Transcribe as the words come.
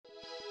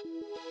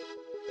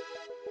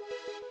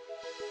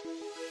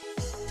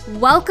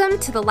Welcome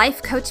to the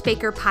Life Coach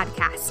Baker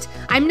podcast.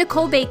 I'm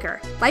Nicole Baker,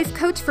 life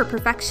coach for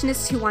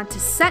perfectionists who want to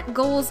set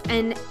goals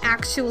and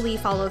actually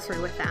follow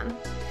through with them.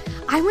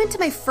 I went to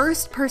my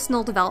first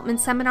personal development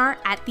seminar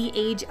at the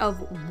age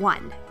of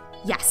 1.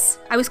 Yes,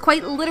 I was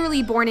quite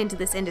literally born into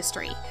this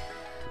industry.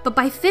 But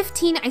by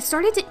 15, I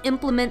started to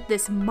implement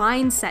this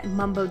mindset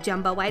mumbo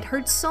jumbo I'd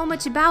heard so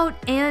much about,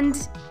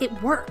 and it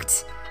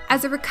worked.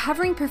 As a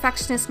recovering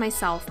perfectionist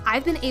myself,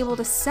 I've been able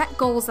to set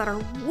goals that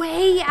are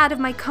way out of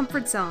my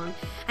comfort zone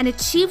and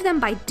achieve them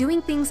by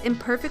doing things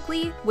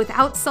imperfectly,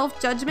 without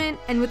self-judgment,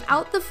 and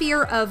without the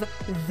fear of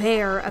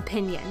their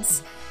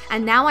opinions.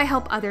 And now I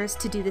help others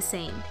to do the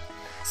same.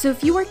 So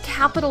if you are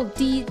capital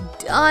D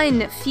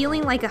done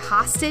feeling like a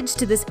hostage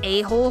to this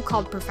a-hole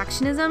called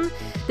perfectionism,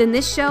 then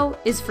this show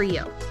is for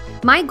you.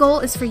 My goal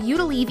is for you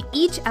to leave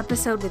each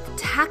episode with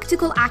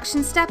tactical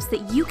action steps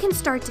that you can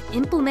start to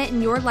implement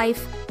in your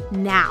life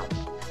now.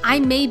 I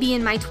may be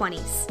in my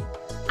 20s.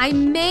 I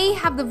may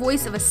have the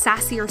voice of a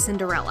sassier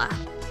Cinderella,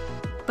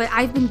 but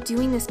I've been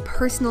doing this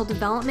personal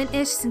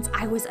development-ish since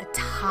I was a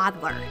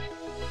toddler.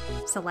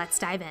 So let's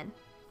dive in.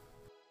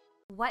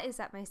 What is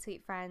up, my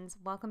sweet friends?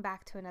 Welcome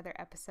back to another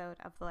episode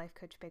of the Life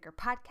Coach Baker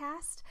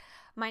podcast.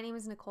 My name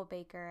is Nicole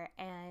Baker,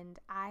 and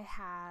I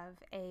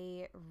have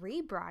a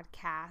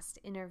rebroadcast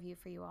interview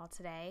for you all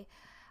today.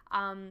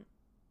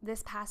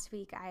 This past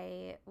week,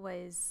 I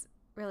was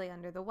really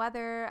under the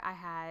weather. I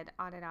had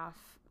on and off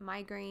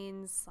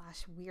migraines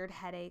 / weird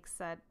headaches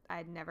that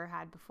I'd never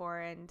had before,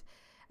 and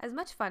as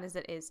much fun as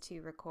it is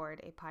to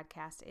record a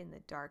podcast in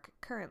the dark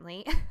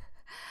currently,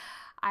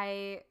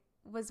 I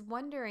was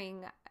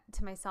wondering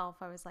to myself,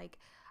 I was like,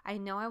 I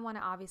know I want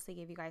to obviously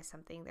give you guys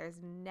something.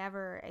 There's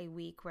never a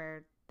week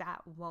where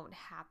that won't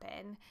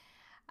happen.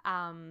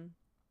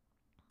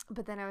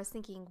 But then I was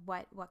thinking,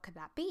 what could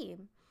that be?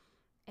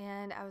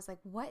 And I was like,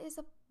 what is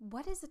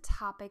a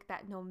topic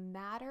that no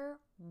matter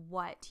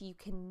what, you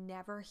can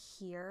never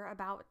hear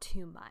about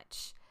too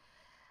much?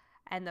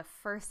 And the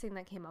first thing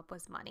that came up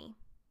was money.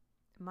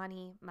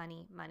 Money.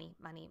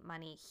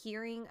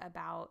 Hearing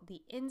about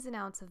the ins and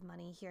outs of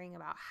money, hearing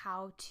about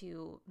how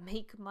to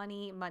make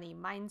money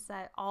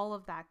mindset, all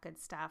of that good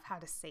stuff, how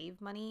to save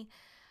money,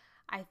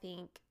 I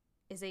think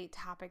is a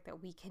topic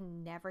that we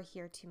can never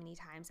hear too many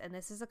times. And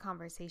this is a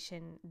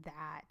conversation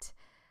that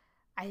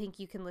I think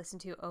you can listen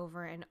to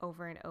over and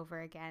over and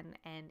over again,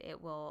 and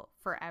it will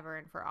forever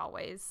and for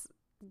always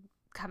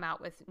come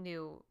out with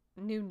new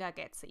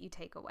nuggets that you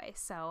take away.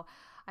 So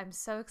I'm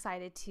so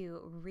excited to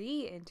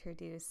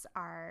reintroduce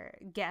our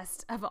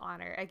guest of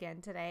honor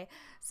again today,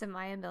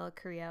 Samaya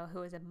Miller-Carrillo,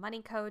 who is a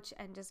money coach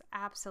and just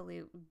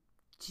absolute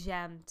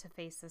gem to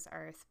face this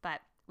earth. But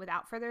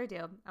without further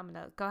ado, I'm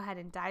going to go ahead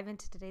and dive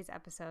into today's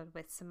episode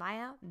with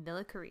Samaya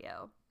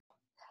Miller-Carrillo.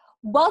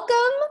 Welcome,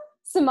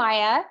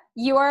 Samaya.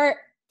 You are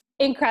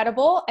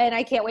incredible, and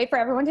I can't wait for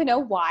everyone to know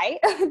why.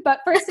 But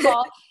first of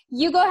all,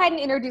 you go ahead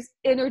and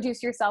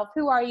introduce yourself.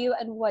 Who are you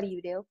and what do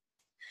you do?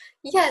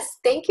 Yes,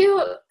 thank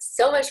you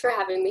so much for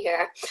having me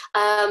here.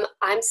 I'm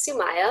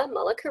Samaya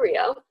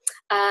Miller-Carrillo.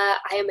 I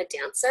am a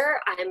dancer,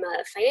 I'm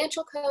a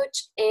financial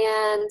coach,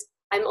 and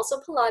I'm also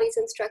a Pilates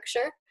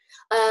instructor.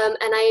 And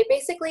I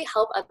basically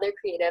help other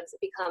creatives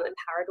become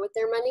empowered with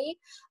their money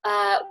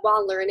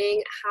while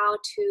learning how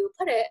to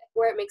put it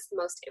where it makes the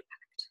most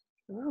impact.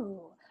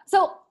 Ooh.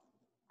 So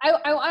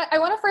I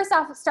want to first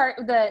off start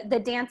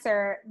the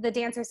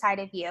dancer side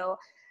of you,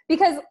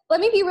 because let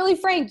me be really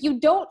frank, you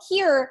don't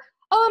hear,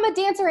 oh, I'm a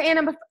dancer and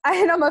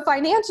I'm a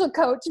financial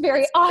coach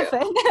very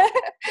often.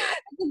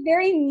 It's a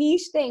very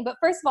niche thing. But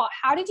first of all,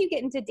 how did you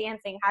get into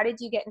dancing? How did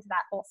you get into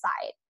that whole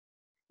side?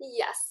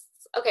 Yes.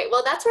 Okay,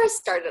 well, that's where I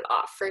started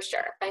off for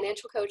sure.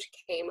 Financial coach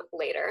came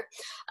later.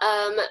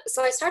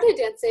 So I started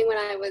dancing when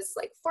I was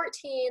like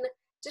 14.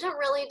 Didn't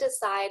really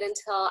decide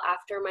until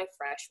after my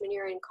freshman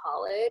year in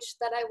college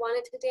that I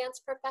wanted to dance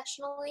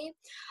professionally.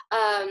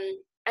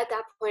 At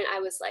that point, I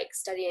was like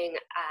studying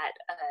at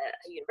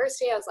a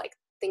university. I was like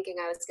thinking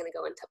I was going to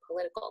go into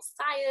political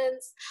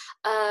science.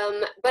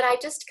 But I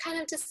just kind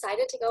of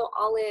decided to go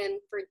all in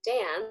for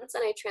dance,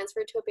 and I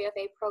transferred to a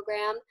BFA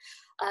program.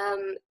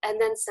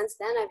 And then since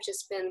then, I've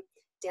just been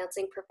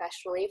dancing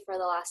professionally for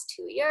the last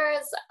 2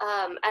 years.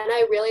 And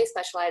I really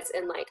specialize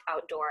in like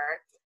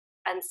outdoor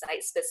and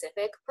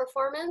site-specific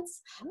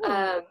performance.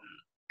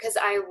 Because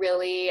I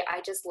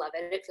just love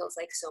it. It feels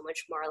like so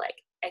much more like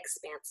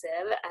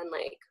expansive, and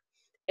like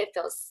it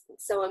feels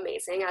so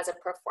amazing as a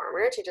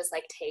performer to just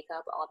like take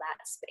up all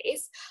that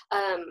space.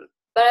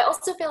 But I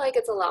also feel like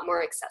it's a lot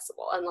more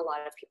accessible, and a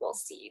lot of people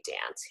see you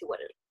dance who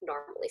wouldn't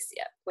normally see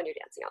it when you're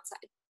dancing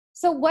outside.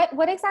 So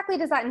what exactly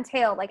does that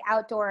entail? Like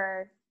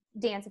outdoor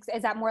dance?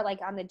 Is that more like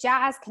on the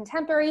jazz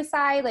contemporary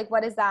side? Like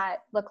what does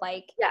that look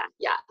like? Yeah.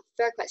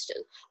 Fair question.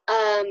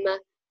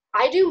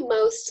 I do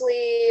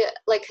mostly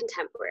like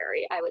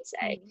contemporary, I would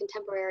say,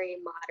 contemporary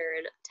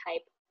modern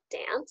type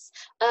dance.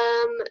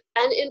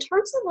 And in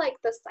terms of like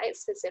the site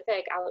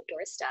specific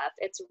outdoor stuff,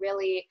 it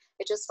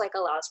just like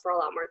allows for a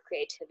lot more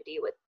creativity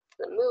with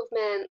the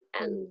movement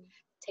and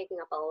taking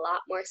up a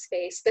lot more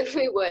space than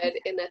we would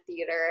in a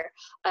theater.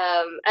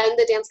 And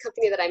the dance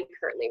company that I'm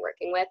currently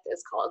working with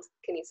is called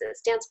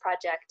Kinesis Dance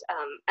Project.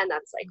 And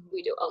that's like,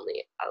 we do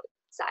only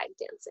outside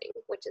dancing,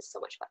 which is so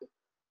much fun.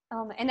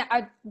 And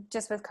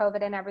just with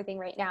COVID and everything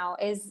right now,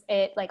 is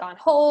it like on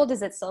hold?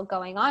 Is it still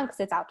going on because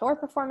it's outdoor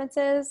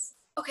performances?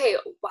 Okay,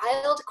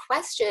 wild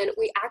question.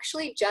 We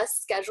actually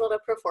just scheduled a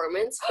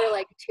performance for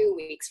like 2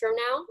 weeks from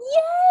now.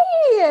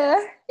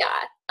 Yay! Yeah.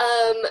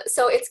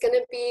 So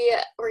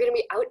we're gonna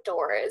be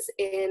outdoors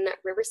in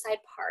Riverside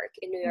Park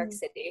in New York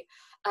City.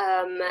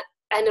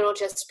 And it'll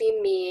just be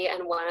me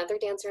and one other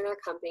dancer in our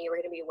company. We're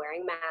gonna be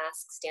wearing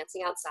masks,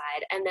 dancing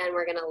outside, and then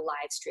we're gonna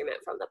live stream it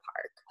from the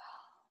park.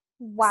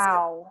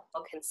 Wow.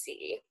 So people can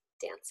see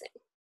dancing.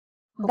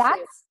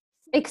 That's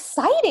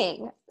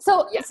exciting.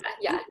 So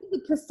yeah. The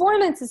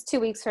performance is 2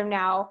 weeks from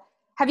now.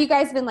 Have you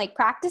guys been like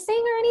practicing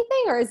or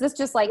anything, or is this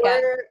just like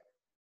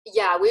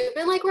Yeah, we've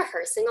been like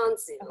rehearsing on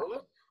Zoom,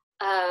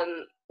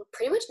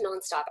 pretty much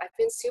nonstop. I've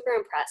been super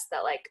impressed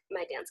that like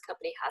my dance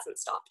company hasn't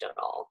stopped at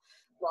all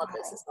while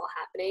this is all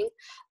happening.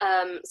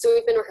 So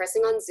we've been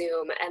rehearsing on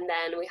Zoom, and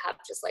then we have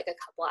just like a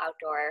couple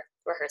outdoor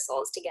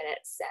rehearsals to get it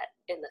set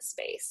in the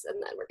space,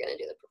 and then we're gonna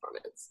do the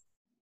performance.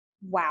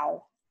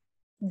 Wow.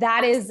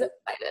 That is,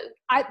 excited.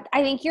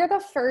 I think you're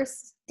the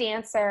first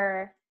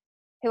dancer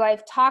who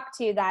I've talked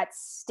to that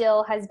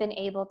still has been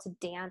able to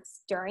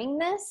dance during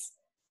this.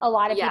 A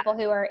lot of people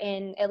who are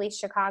in at least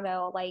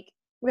Chicago, like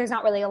there's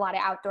not really a lot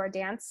of outdoor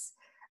dance.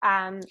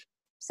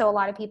 So a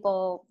lot of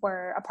people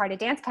were a part of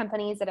dance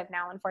companies that have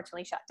now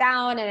unfortunately shut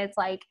down, and it's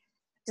like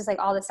just like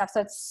all this stuff.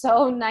 So it's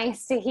so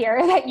nice to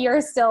hear that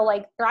you're still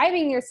like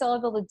thriving. You're still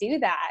able to do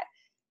that.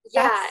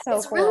 Yeah,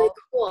 it's cool. Really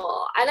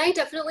cool. And I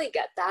definitely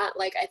get that.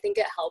 Like, I think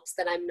it helps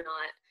that I'm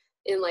not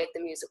in like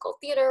the musical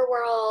theater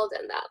world,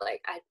 and that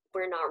like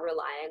we're not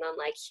relying on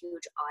like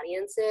huge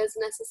audiences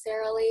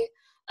necessarily.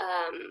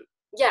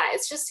 Yeah,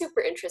 it's just super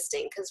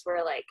interesting because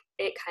we're like,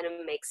 it kind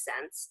of makes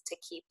sense to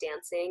keep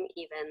dancing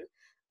even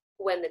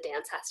when the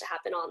dance has to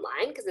happen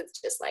online, because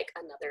it's just like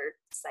another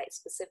site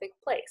specific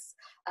place,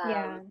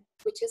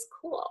 which is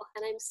cool.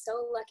 And I'm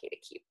so lucky to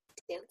keep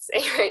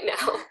dancing right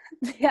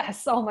now.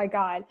 Yes. Oh my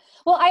God.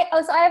 Well, I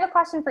have a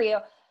question for you.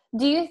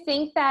 Do you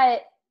think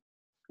that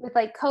with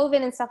like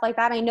COVID and stuff like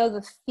that, I know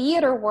the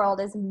theater world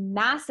is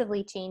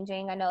massively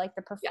changing. I know like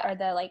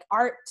the like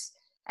art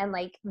and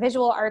like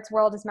visual arts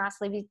world is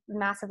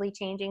massively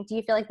changing. Do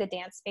you feel like the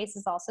dance space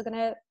is also going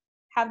to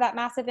have that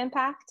massive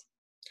impact?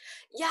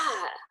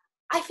 Yeah,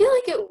 I feel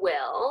like it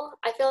will.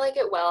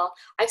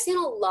 I've seen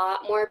a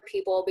lot more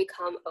people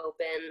become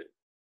open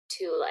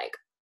to like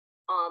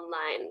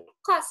online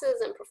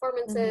classes and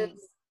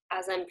performances,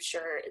 as I'm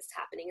sure is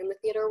happening in the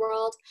theater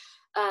world.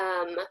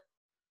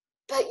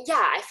 But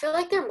yeah, I feel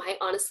like there might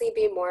honestly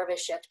be more of a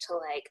shift to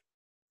like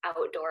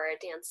outdoor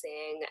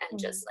dancing and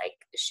just like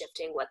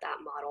shifting what that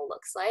model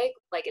looks like.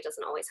 Like it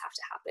doesn't always have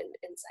to happen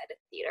inside a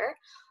theater,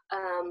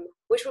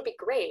 which would be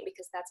great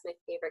because that's my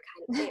favorite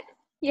kind of dance.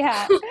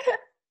 Yeah.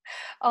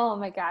 Oh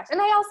my gosh.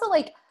 And I also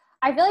like,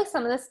 I feel like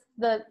some of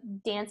the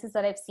dances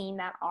that I've seen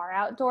that are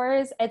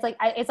outdoors, it's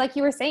like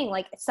you were saying,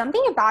 like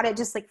something about it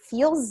just like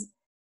feels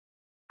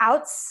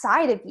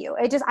outside of you.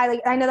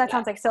 I know that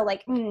sounds like so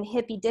like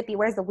hippy dippy,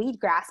 where's the weed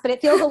grass, but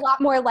it feels a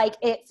lot more like,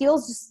 it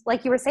feels just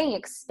like you were saying,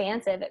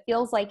 expansive. It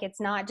feels like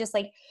it's not just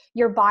like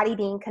your body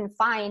being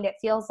confined. It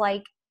feels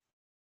like,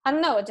 I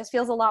don't know, it just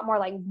feels a lot more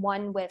like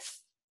one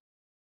with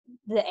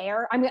the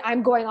air. I mean,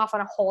 I'm going off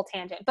on a whole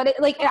tangent, but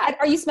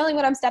are you smelling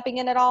what I'm stepping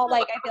in at all?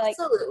 Like, I feel like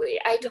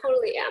absolutely, I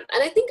totally am.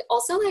 And I think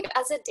also like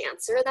as a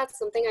dancer, that's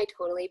something I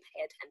totally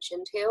pay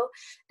attention to,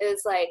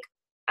 is like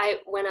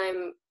when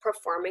I'm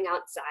performing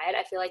outside,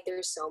 I feel like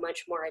there's so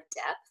much more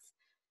depth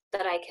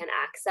that I can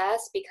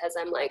access because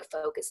I'm like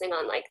focusing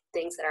on like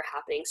things that are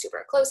happening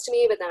super close to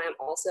me, but then I'm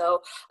also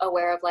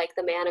aware of like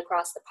the man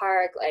across the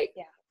park, like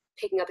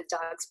picking up his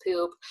dog's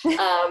poop, and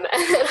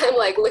I'm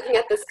like looking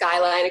at the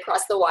skyline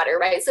across the water,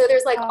 right? So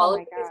there's like all of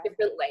these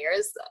different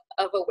layers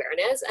of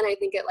awareness, and I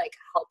think it like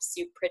helps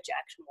you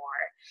project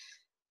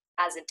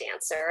more as a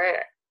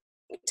dancer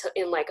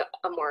in like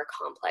a more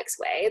complex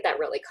way that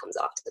really comes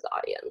off to the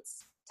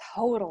audience.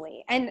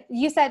 Totally. And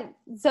you said,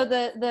 so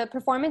the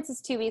performance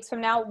is 2 weeks from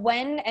now.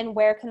 When and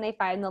where can they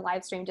find the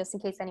live stream, just in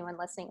case anyone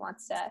listening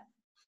wants to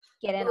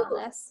get in on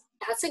this?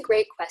 That's a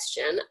great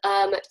question.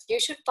 You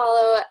should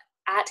follow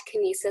at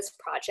Kinesis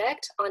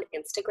Project on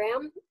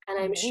Instagram, and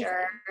I'm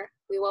sure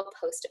we will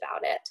post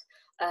about it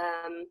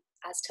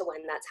as to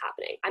when that's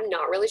happening. I'm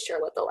not really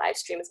sure what the live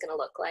stream is going to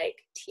look like,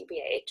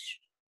 TBH.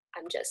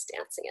 I'm just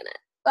dancing in it.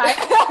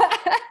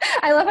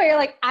 I love how you're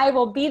like, I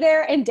will be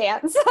there and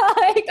dance.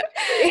 Like,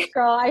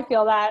 girl, I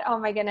feel that. Oh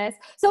my goodness.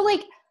 So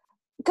like,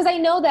 because I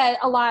know that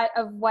a lot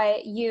of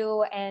what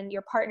you and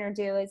your partner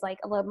do is like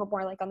a little bit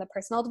more like on the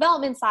personal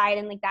development side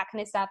and like that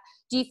kind of stuff.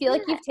 Do you feel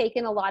like you've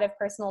taken a lot of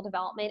personal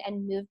development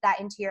and moved that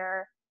into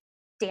your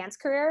dance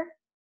career?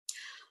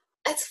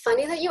 It's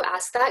funny that you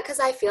asked that, because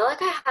I feel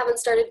like I haven't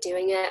started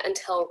doing it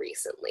until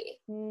recently.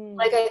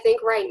 Like I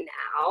think right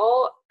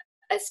now,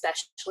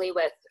 especially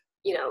with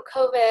you know,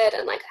 COVID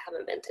and like I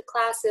haven't been to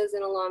classes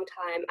in a long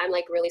time, I'm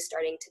like really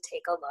starting to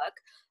take a look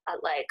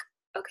at like,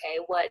 okay,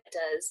 what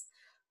does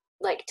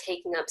like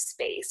taking up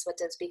space, what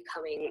does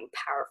becoming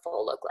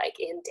powerful look like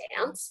in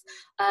dance?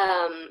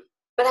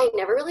 But I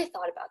never really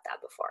thought about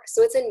that before.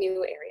 So it's a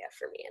new area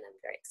for me and I'm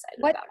very excited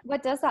about it.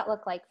 What does that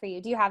look like for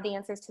you? Do you have the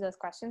answers to those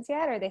questions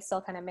yet, or are they still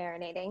kind of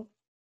marinating?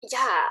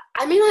 Yeah,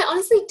 I mean, I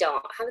honestly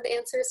don't have the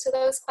answers to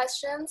those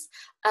questions.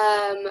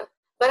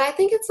 But I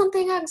think it's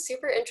something I'm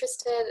super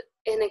interested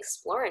in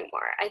exploring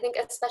more. I think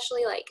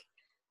especially like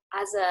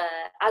as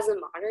a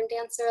modern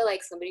dancer,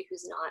 like somebody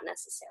who's not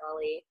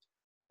necessarily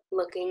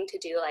looking to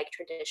do like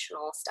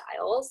traditional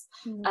styles,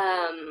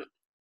 Mm-hmm.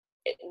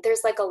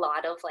 there's like a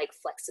lot of like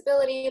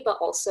flexibility but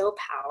also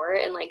power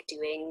in like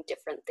doing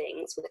different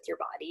things with your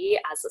body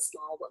as a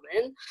small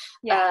woman.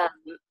 Yeah,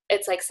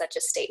 It's like such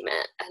a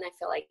statement and I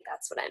feel like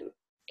that's what I'm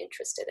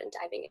interested in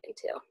diving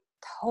into.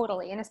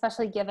 totally. And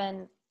especially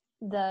given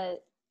the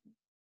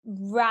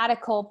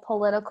radical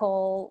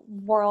political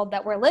world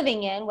that we're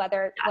living in,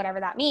 whatever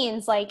that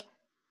means, like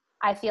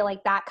I feel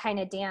like that kind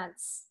of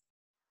dance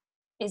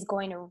is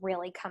going to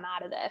really come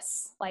out of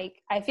this.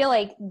 Like I feel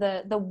like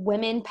the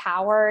women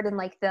powered and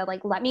like the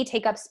like let me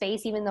take up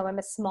space even though I'm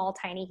a small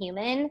tiny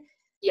human,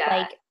 Yeah,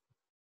 like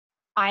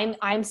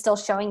I'm still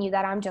showing you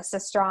that I'm just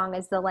as strong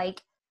as the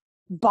like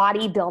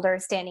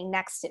bodybuilder standing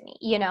next to me.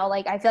 You know,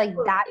 like I feel like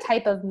that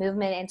type of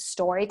movement and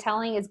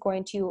storytelling is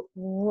going to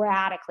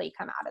radically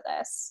come out of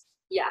this.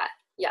 yeah,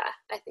 yeah,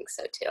 I think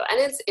so too. And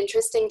it's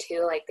interesting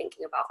too, like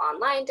thinking about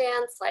online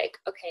dance, like,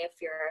 okay,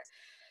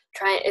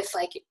 if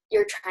like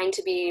you're trying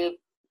to be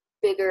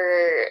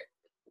bigger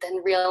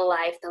than real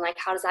life, then like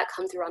how does that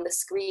come through on the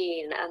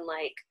screen? And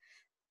like,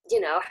 you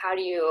know, how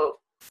do you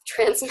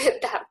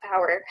transmit that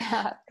power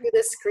through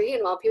the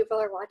screen while people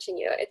are watching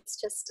you? It's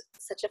just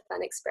such a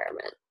fun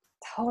experiment.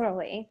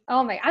 Totally.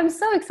 Oh my, I'm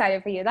so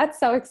excited for you. That's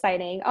so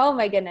exciting. Oh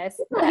my goodness.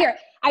 Well, Yeah. here,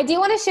 I do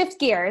want to shift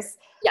gears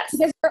Yes.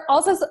 because you're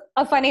also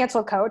a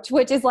financial coach,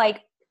 which is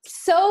like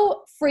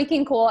so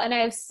freaking cool. And I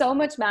have so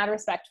much mad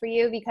respect for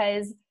you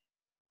because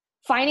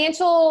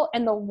financial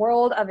and the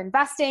world of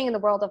investing and the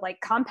world of like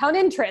compound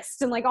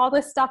interest and like all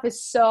this stuff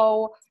is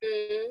so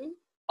Mm-hmm.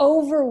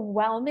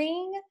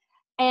 overwhelming.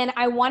 And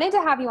I wanted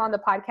to have you on the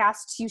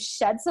podcast to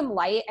shed some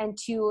light and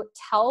to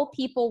tell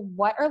people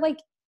what are like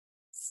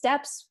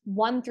steps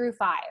 1 through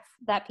 5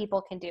 that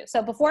people can do.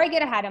 So before I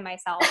get ahead of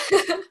myself,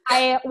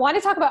 I want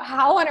to talk about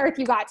how on earth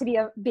you got to be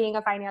being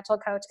a financial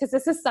coach, because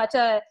this is such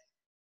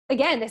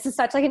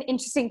like an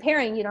interesting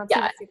pairing. You don't see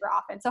this super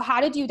often. So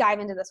how did you dive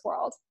into this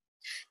world?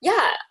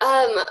 Yeah.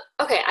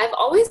 Okay. I've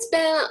always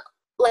been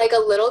like a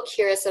little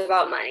curious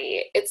about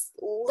money. It's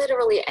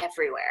literally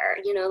everywhere,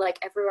 you know, like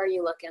everywhere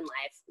you look in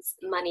life,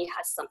 money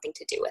has something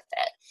to do with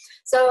it.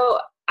 So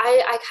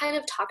I kind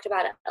of talked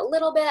about it a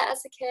little bit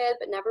as a kid,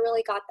 but never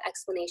really got the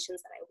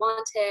explanations that I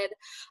wanted.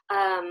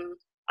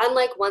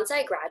 Unlike once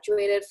I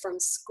graduated from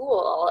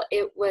school,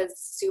 it was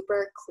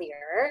super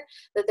clear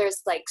that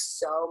there's like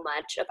so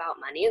much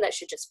about money that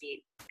should just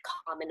be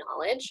common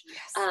knowledge.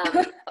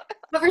 Yes.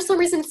 But for some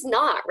reason it's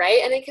not,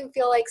 right? And it can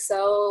feel like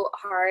so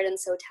hard and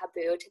so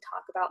taboo to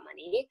talk about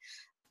money.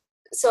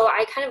 So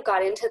I kind of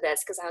got into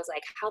this because I was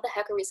like, how the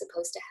heck are we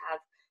supposed to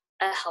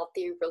have a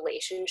healthy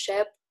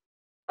relationship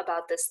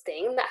about this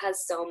thing that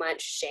has so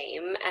much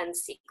shame and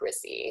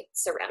secrecy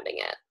surrounding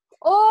it?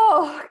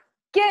 Oh,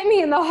 get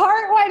me in the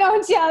heart. Why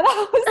don't you?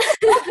 That was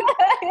so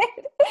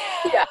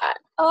good. Yeah.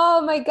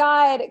 Oh my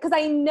God. Because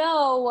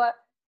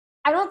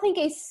I don't think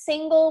a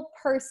single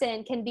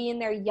person can be in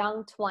their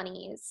young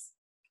 20s.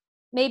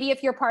 Maybe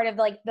if you're part of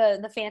like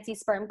the fancy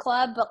sperm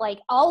club, but like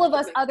all of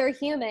us other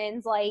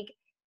humans, like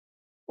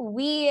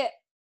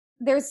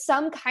there's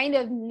some kind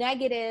of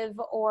negative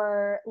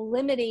or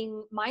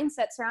limiting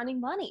mindset surrounding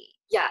money.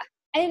 Yeah.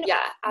 And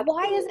yeah,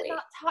 why is it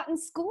not taught in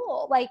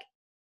school? Like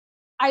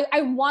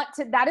I want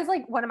to, that is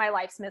like one of my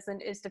life's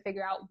mission is to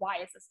figure out why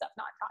is this stuff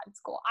not taught in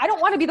school. I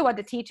don't want to be the one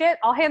to teach it.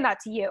 I'll hand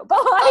that to you. But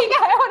like,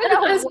 I want to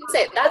know. I was going to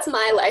say, that's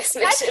my life's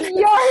mission.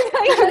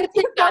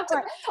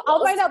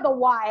 I'll find out the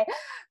why.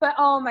 But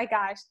oh my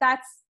gosh,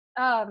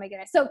 oh my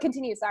goodness. So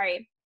continue,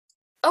 sorry.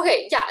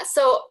 Okay, yeah.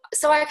 So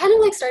I kind of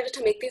like started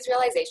to make these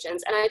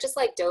realizations and I just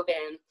like dove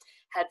in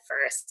head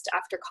first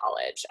after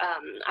college.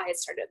 I had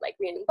started like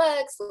reading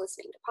books,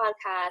 listening to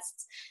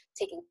podcasts,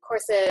 taking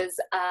courses,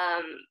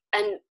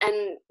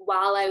 and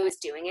while I was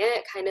doing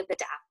it, kind of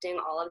adapting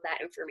all of that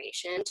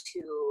information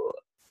to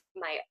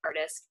my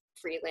artist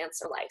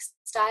freelancer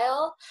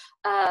lifestyle.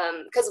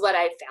 Because what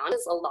I found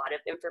is a lot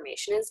of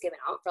information is given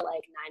out for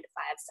like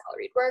 9-to-5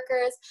 salaried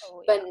workers,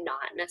 but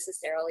not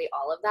necessarily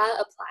all of that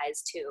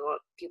applies to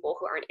people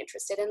who aren't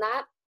interested in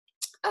that.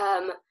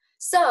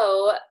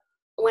 So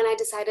when I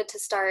decided to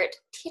start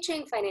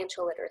teaching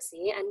financial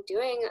literacy and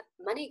doing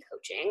money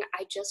coaching,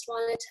 I just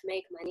wanted to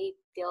make money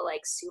feel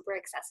like super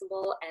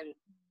accessible and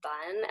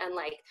fun and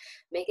like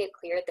make it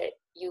clear that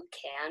you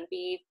can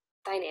be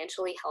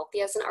financially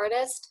healthy as an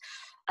artist.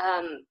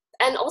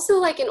 And also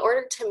like in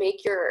order to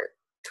make your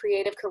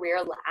creative career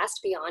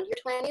last beyond your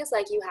 20s,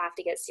 like, you have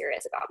to get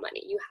serious about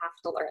money. You have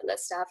to learn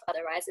this stuff.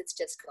 Otherwise, it's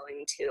just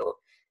going to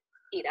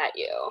eat at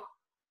you.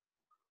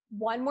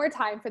 One more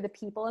time for the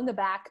people in the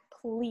back,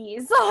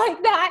 please.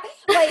 Like that.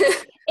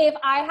 Like if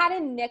I had a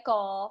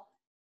nickel,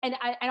 and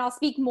I'll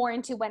speak more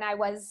into when I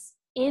was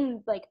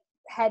in like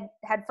head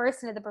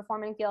first into the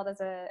performing field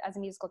as a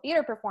musical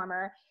theater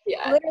performer.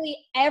 Yeah. Literally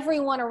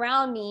everyone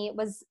around me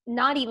was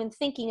not even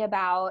thinking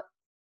about,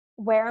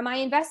 where am I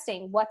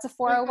investing? What's a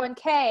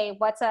 401k?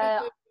 What's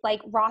a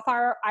like Roth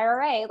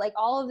IRA? Like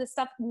all of this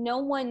stuff. No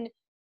one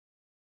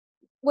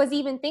was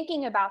even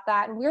thinking about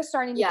that. And we're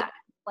starting to get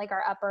like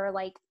our upper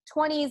like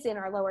 20s and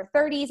our lower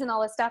 30s and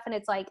all this stuff. And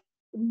it's like,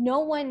 no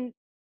one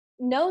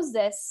knows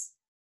this.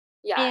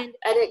 Yeah. And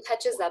it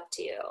catches up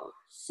to you.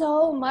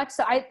 So much.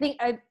 So I think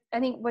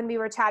when we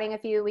were chatting a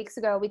few weeks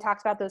ago, we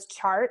talked about those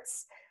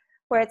charts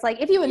where it's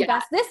like, if you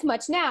invest this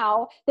much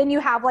now, then you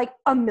have like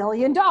 $1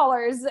 million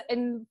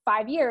in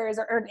 5 years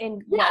or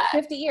in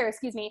 50 years,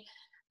 excuse me.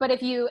 But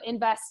if you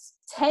invest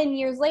 10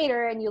 years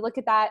later and you look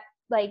at that,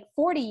 like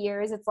 40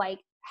 years, it's like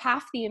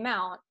half the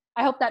amount.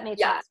 I hope that made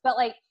sense. But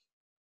like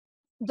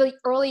the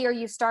earlier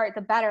you start,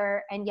 the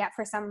better. And yet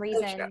for some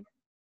reason,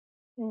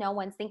 no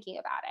one's thinking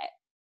about it.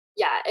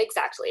 Yeah,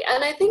 exactly.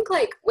 And I think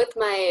like with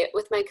my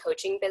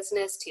coaching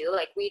business too,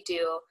 like we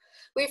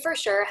for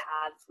sure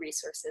have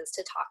resources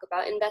to talk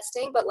about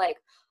investing, but like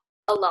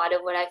a lot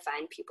of what I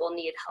find people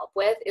need help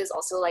with is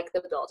also like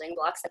the building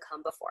blocks that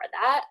come before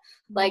that.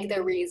 Like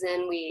the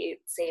reason we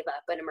save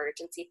up an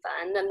emergency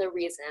fund and the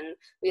reason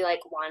we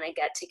like want to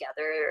get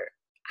together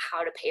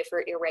how to pay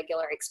for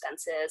irregular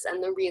expenses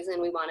and the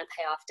reason we want to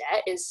pay off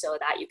debt is so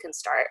that you can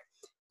start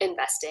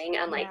investing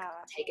and like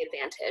take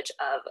advantage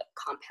of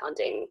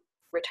compounding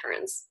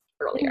returns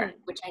earlier,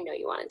 which I know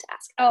you wanted to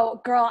ask about.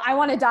 Oh girl, I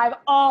want to dive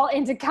all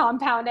into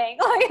compounding.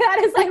 Like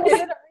that is like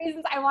one of the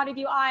reasons I wanted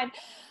you on.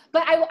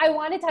 But I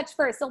want to touch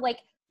first. So like,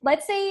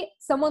 let's say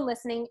someone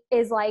listening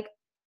is like,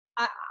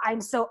 I'm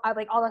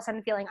like all of a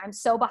sudden feeling I'm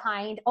so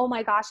behind. Oh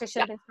my gosh, I should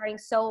have been starting.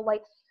 So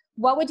like,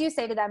 what would you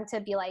say to them to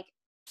be like,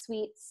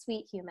 sweet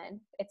human,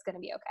 it's going to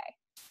be okay?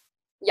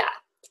 Yeah,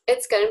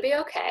 it's going to be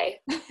okay.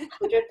 100%.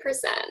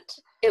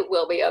 It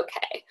will be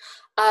okay.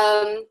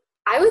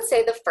 I would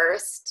say the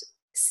first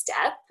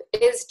step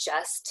is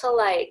just to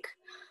like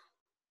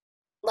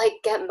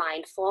get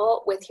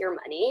mindful with your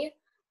money,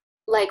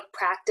 like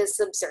practice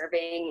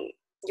observing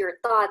your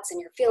thoughts and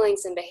your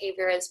feelings and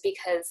behaviors,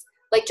 because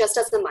like just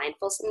as a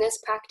mindfulness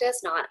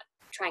practice, not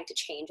trying to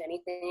change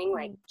anything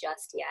like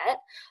just yet.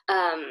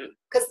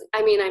 Because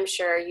I mean, I'm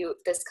sure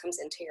this comes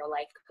into your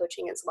life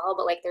coaching as well,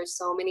 but like there's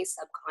so many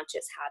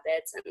subconscious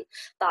habits and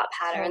thought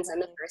patterns,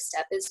 and the first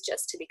step is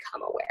just to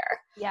become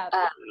aware. Yeah.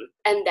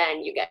 And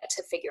then you get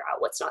to figure out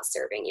what's not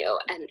serving you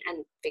and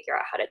figure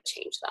out how to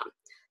change them.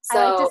 So,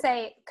 I like to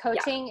say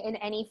coaching in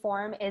any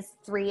form is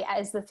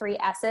the 3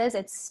 S's.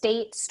 It's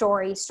state,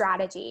 story,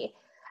 strategy.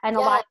 And a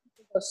lot of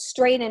people go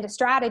straight into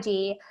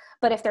strategy,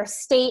 but if their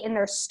state and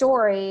their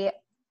story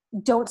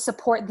don't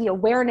support the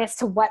awareness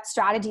to what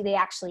strategy they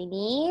actually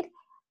need,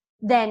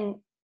 then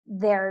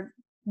they're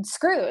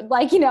screwed.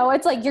 Like,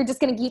 it's like you're just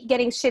going to keep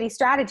getting shitty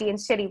strategy and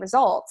shitty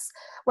results.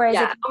 Whereas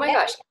oh my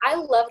gosh, I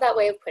love that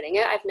way of putting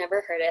it. I've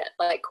never heard it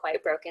like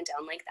quite broken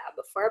down like that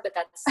before, but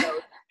that's so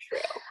true.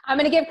 I'm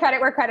going to give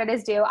credit where credit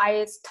is due.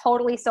 I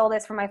totally stole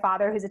this from my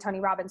father, who's a Tony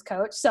Robbins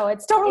coach. So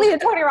it's totally a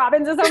Tony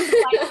Robbinsism.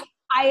 Like,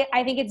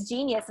 I think it's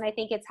genius. And I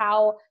think it's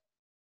how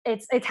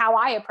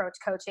I approach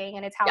coaching,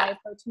 and it's how I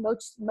approach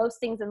most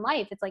things in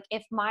life. It's like,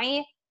 if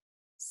my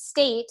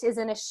state is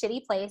in a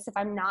shitty place, if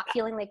I'm not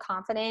feeling like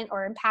confident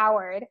or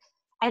empowered,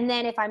 and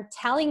then if I'm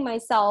telling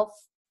myself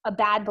a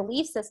bad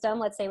belief system,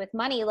 let's say with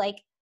money,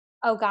 like,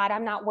 oh God,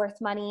 I'm not worth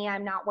money,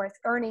 I'm not worth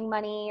earning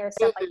money or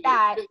stuff like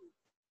that,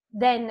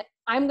 then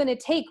I'm going to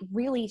take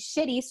really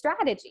shitty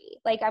strategy.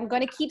 Like I'm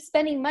going to keep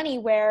spending money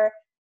where,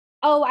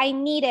 oh, I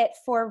need it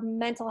for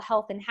mental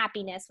health and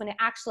happiness, when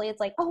it's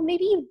like, oh,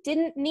 maybe you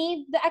didn't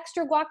need the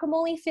extra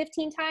guacamole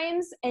 15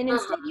 times. And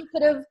instead you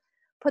could have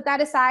put that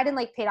aside and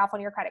like paid off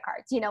on your credit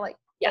cards,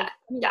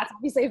 that's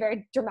obviously a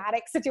very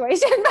dramatic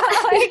situation,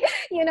 but like,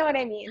 you know what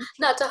I mean?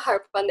 Not to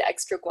harp on the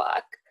extra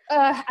guac.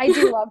 I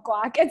do love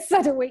guac. It's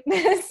such a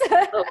weakness.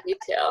 Oh, me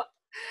too.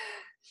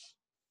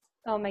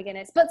 Oh my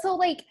goodness. But so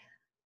like,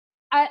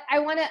 I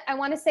want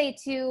to say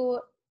to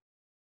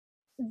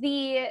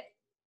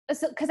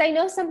because I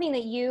know something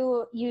that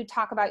you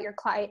talk about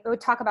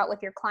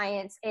with your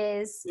clients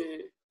is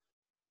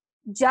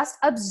just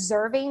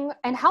observing.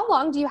 And how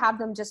long do you have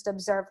them just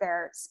observe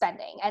their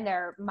spending and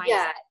their mindset?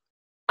 Yeah.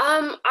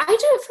 I do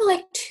it for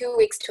like 2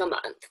 weeks to a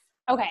month.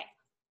 Okay.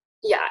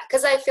 Yeah,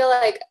 because I feel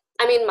like,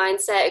 I mean,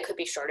 mindset, it could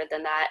be shorter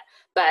than that,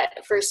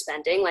 but for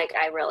spending, like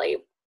I really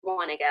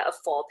want to get a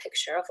full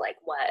picture of like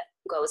what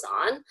goes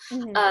on.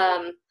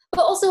 Mm-hmm.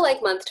 But also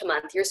like month to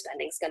month, your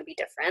spending is going to be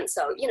different.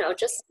 So,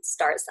 just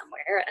start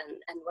somewhere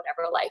and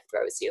whatever life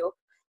throws you,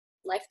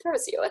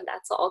 and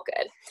that's all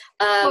good.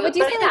 What would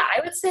you say? I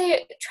would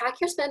say track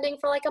your spending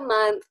for like a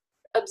month,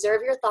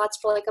 observe your thoughts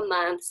for like a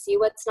month, see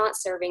what's not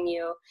serving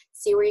you,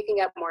 see where you can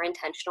get more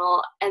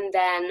intentional. And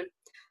then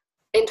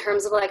in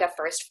terms of like a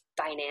first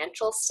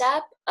financial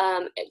step,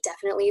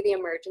 definitely the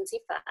emergency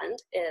fund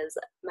is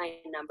my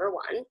number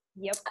one.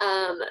 Yep.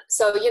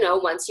 So,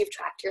 once you've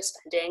tracked your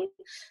spending,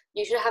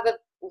 you should have a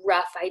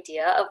rough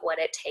idea of what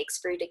it takes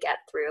for you to get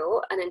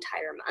through an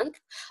entire month.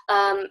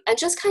 And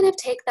just kind of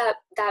take that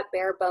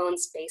bare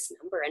bones base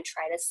number and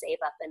try to save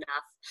up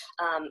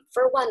enough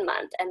for 1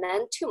 month, and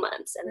then 2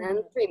 months, and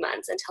then 3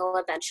 months, until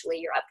eventually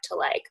you're up to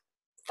like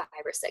 5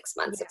 or 6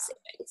 months of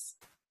savings.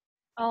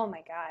 Oh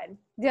my God.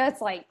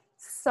 That's like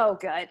so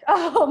good.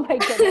 Oh my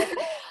goodness.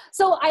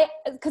 So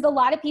because a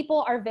lot of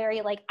people are very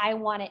like, I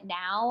want it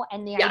now.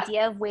 And the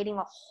idea of waiting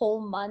a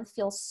whole month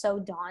feels so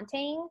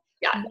daunting.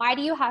 Yeah. Why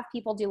do you have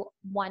people do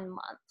 1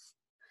 month?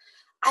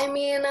 I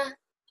mean,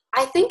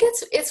 I think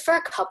it's for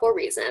a couple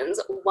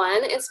reasons.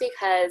 One is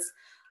because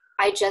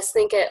I just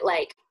think it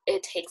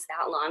takes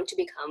that long to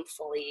become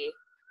fully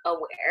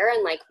aware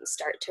and like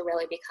start to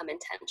really become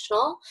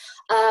intentional.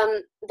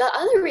 The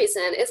other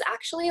reason is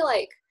actually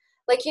like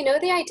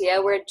the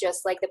idea where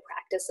just like the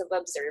practice of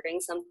observing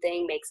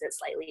something makes it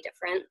slightly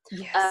different.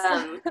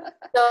 Yes.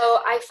 So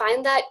I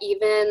find that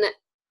even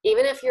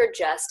if you're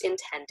just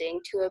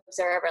intending to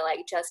observe or like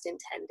just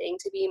intending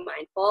to be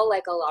mindful,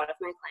 like a lot of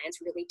my clients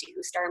really do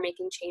start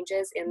making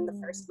changes in the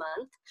first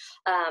month,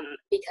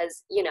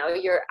 because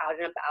you're out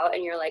and about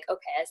and you're like,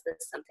 okay, is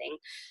this something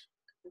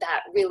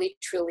that really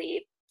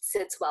truly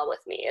sits well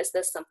with me? Is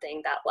this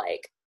something that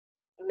like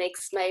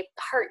makes my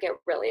heart get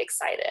really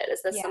excited?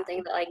 Is this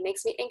something that like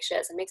makes me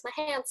anxious and makes my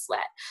hands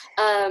sweat?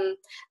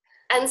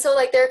 And so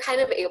like they're kind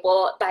of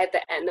able by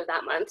the end of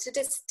that month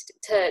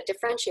to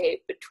differentiate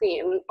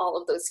between all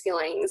of those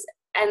feelings.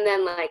 And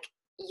then like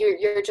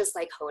you're just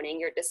like honing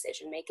your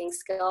decision-making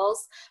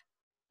skills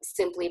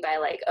simply by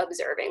like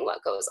observing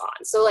what goes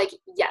on. So like,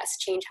 yes,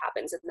 change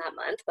happens in that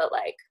month, but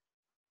like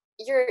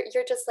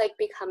you're just like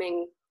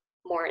becoming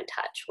more in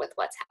touch with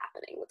what's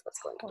happening, with what's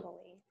going on.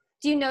 Totally.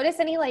 Do you notice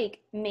any like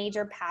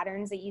major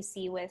patterns that you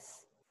see with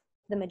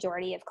the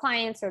majority of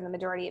clients or the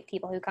majority of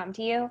people who come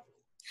to you?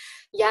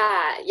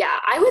 Yeah.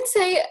 I would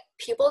say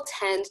people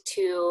tend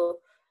to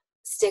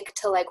stick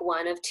to like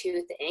one of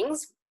two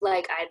things.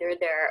 Like either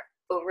they're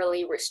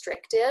overly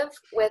restrictive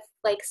with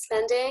like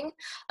spending,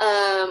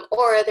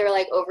 or they're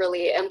like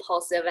overly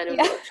impulsive and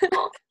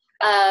emotional.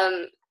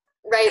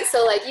 Right.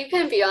 So like you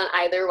can be on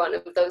either one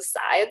of those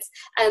sides,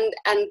 and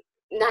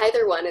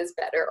neither one is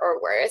better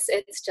or worse.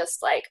 It's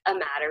just like a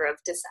matter of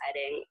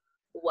deciding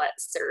what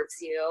serves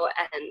you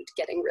and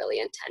getting really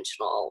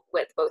intentional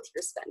with both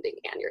your spending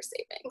and your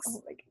savings.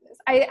 Oh my goodness.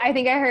 I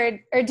think I heard,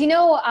 or do you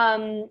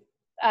know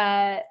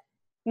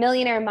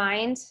Millionaire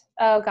Mind?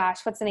 Oh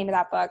gosh, what's the name of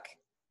that book?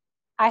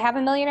 I Have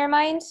a Millionaire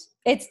Mind.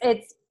 It's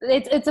a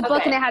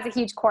book, and it has a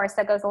huge course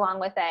that goes along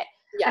with it.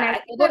 Yeah, and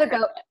I was able to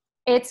go.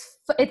 It's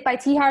by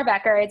T. Harv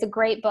Eker. It's a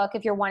great book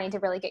if you're wanting to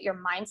really get your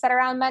mindset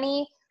around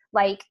money,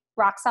 like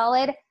rock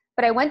solid.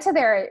 But I went to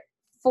their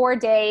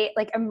 4-day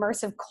like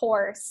immersive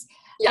course,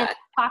 and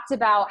talked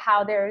about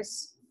how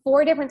there's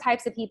 4 different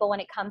types of people when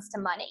it comes to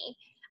money.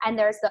 And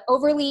there's the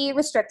overly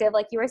restrictive,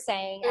 like you were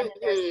saying, and then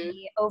there's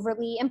the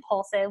overly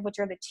impulsive, which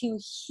are the 2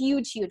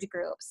 huge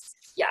groups.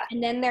 Yeah.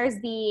 And then there's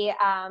the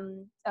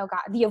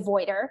the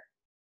avoider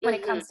when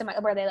it comes to money,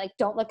 where they like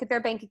don't look at their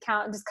bank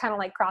account and just kind of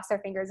like cross their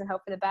fingers and hope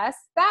for the best.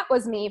 That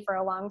was me for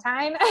a long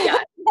time. Yeah.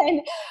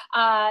 And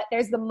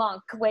there's the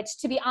monk, which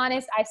to be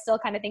honest, I still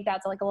kind of think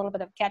that's like a little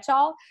bit of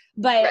catch-all.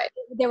 But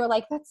they were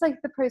like, that's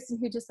like the person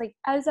who just like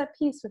is at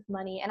peace with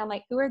money. And I'm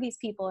like, who are these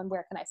people and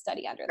where can I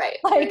study under them?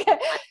 Like,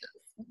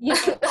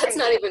 that's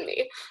not even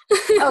me.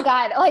 Oh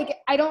God. Like,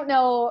 I don't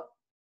know.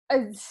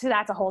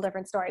 That's a whole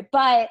different story.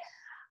 But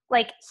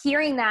like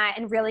hearing that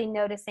and really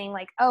noticing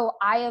like, oh,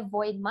 I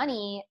avoid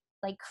money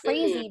like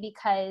crazy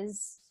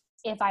because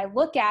if I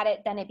look at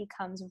it, then it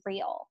becomes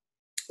real.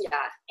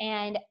 Yeah.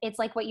 And it's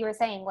like what you were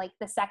saying, like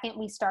the second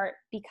we start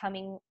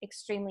becoming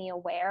extremely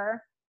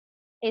aware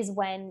is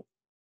when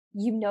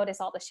you notice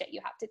all the shit you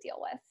have to deal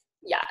with.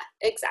 Yeah,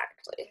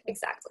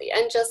 exactly.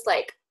 And just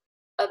like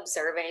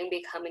observing,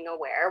 becoming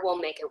aware will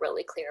make it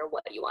really clear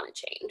what you want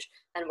to change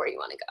and where you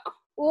want to go.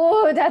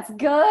 Oh, that's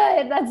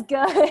good. That's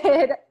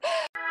good.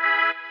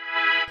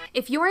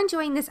 If you're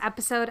enjoying this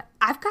episode,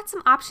 I've got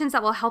some options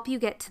that will help you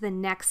get to the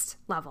next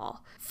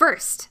level.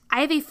 First,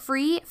 I have a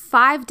free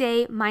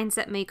 5-day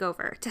mindset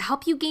makeover to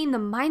help you gain the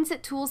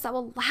mindset tools that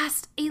will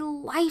last a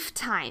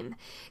lifetime.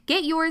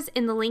 Get yours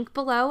in the link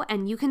below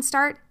and you can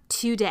start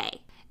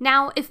today.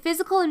 Now, if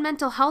physical and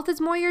mental health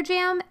is more your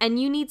jam and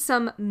you need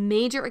some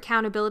major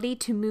accountability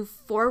to move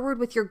forward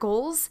with your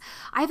goals,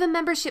 I have a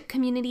membership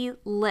community,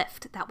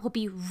 Lift, that will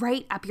be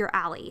right up your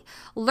alley.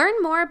 Learn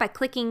more by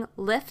clicking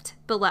Lift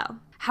below.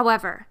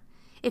 However,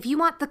 if you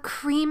want the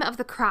cream of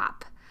the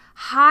crop,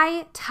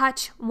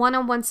 high-touch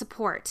one-on-one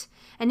support,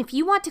 and if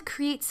you want to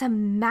create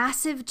some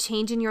massive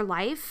change in your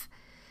life,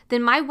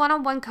 then my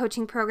one-on-one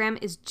coaching program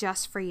is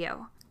just for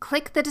you.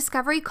 Click the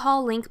Discovery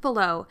Call link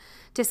below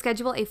to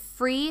schedule a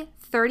free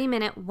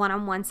 30-minute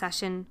one-on-one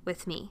session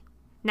with me.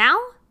 Now,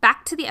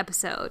 back to the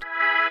episode.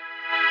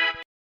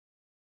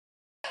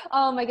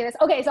 Oh my goodness.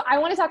 Okay, so I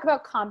want to talk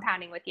about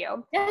compounding with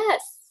you.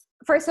 Yes.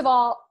 First of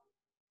all,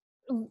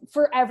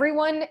 for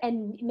everyone,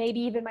 and maybe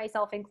even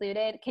myself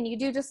included, can you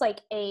do just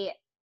like a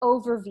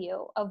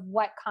overview of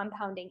what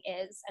compounding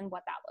is and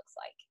what that looks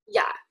like?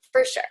 Yeah,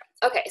 for sure.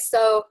 Okay,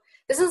 so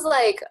this is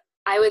like,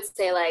 I would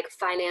say like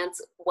finance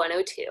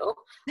 102.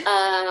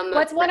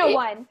 What's 101?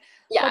 Right?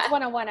 Yeah. What's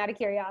 101 out of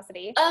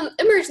curiosity?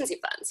 Emergency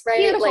funds, right?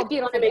 Beautiful, like beautiful,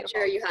 you want to make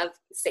sure you have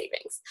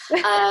savings.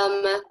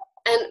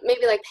 And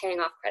maybe like paying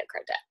off credit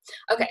card debt.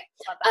 Okay.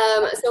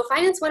 So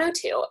finance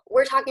 102,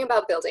 we're talking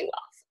about building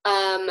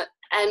wealth.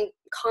 And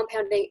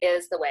compounding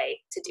is the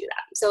way to do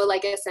that. So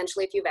like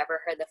essentially, if you've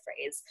ever heard the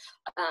phrase,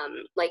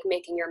 like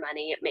making your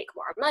money make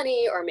more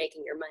money, or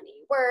making your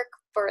money work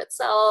for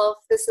itself,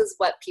 this is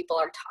what people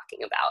are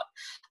talking about.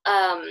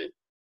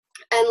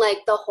 And like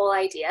the whole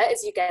idea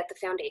is you get the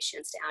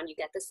foundations down, you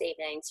get the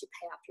savings, you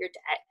pay off your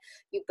debt,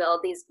 you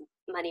build these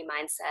money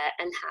mindset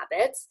and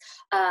habits,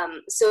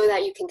 so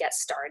that you can get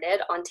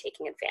started on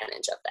taking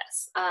advantage of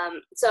this.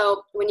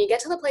 So when you get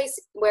to the place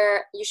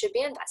where you should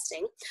be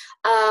investing,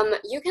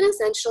 you can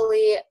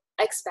essentially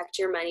expect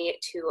your money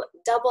to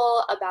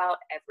double about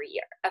every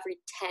year, every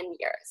 10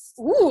 years.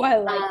 Ooh, I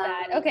like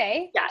that.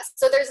 Okay. Yeah.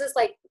 So there's this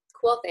like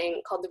cool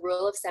thing called the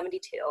rule of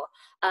 72.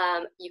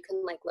 You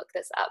can like look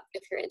this up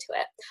if you're into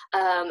it.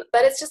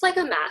 But it's just like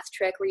a math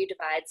trick where you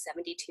divide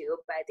 72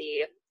 by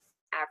the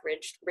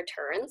average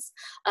returns.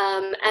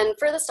 And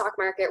for the stock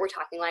market, we're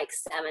talking like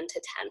 7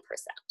 to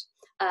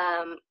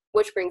 10%,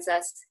 which brings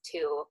us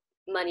to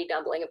money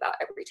doubling about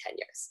every 10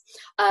 years.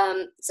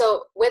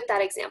 So with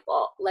that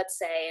example, let's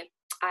say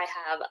I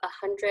have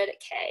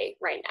 100K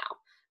right now.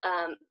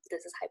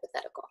 This is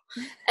hypothetical.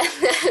 And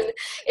then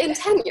in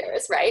 10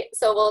 years, right?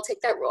 So we'll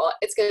take that rule.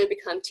 It's going to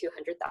become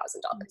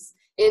 $200,000.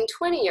 In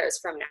 20 years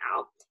from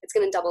now, it's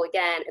going to double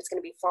again. It's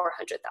going to be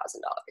 $400,000.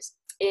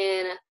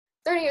 In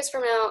 30 years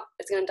from now,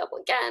 it's going to double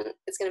again.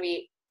 It's going to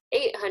be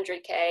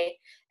 800K.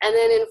 And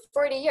then in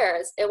 40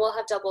 years, it will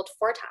have doubled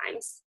 4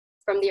 times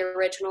from the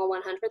original $100,000,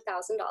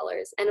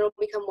 and it'll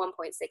become $1.6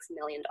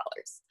 million.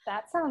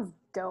 That sounds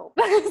dope.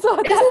 That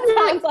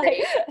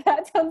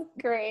sounds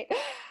great.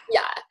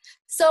 Yeah.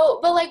 So,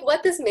 but like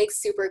what this makes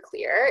super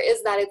clear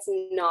is that it's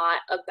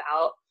not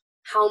about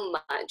how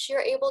much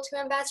you're able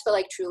to invest, but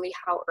like truly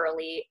how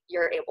early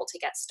you're able to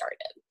get started,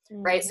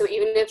 right? So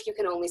even if you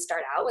can only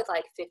start out with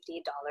like $50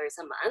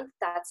 a month,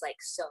 that's like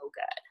so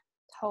good.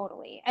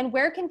 Totally. And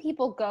where can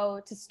people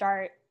go to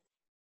start?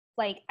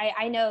 Like,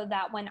 I know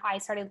that when I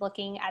started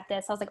looking at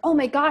this, I was like, oh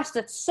my gosh,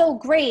 that's so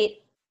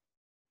great.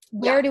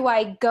 Where do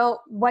I go?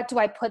 What do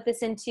I put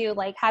this into?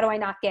 Like, how do I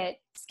not get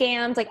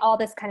scammed? Like all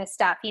this kind of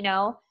stuff, you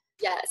know?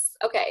 Yes.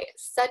 Okay.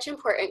 Such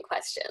important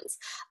questions.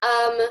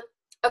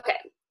 Okay.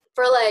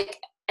 For like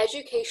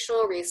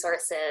educational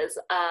resources,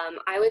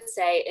 I would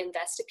say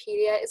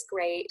Investopedia is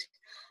great.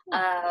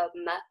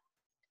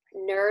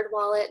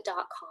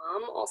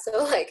 Nerdwallet.com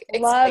also like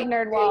love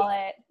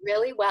NerdWallet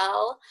really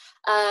well.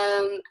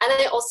 And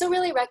I also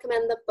really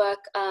recommend the book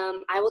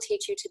I Will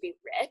Teach You to Be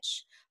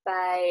Rich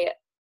by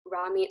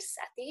Ramit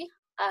Sethi.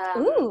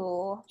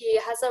 Ooh. He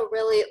has a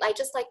really, I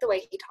just like the way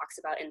he talks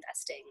about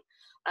investing,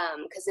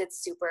 because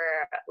it's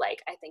super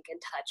like I think in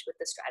touch with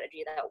the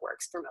strategy that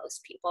works for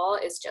most people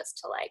is just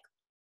to like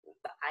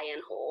buy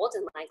and hold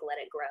and like let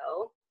it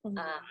grow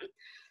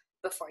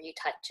before you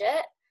touch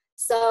it.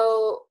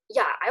 So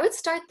yeah, I would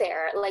start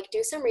there, like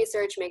do some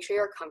research, make sure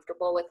you're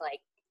comfortable with like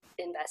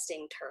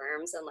investing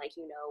terms and like,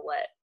 you know,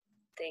 what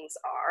things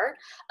are.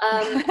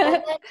 And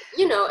then,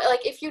 you know,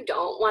 like if you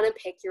don't want to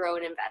pick your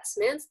own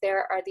investments,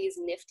 there are these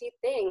nifty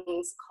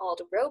things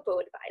called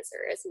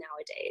robo-advisors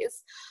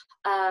nowadays,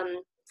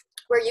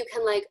 where you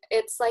can like,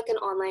 it's like an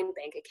online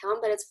bank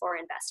account, but it's for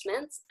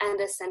investments. And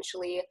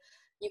essentially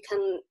you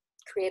can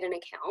create an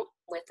account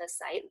with a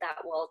site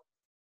that will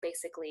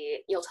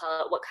basically, you'll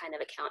tell it what kind of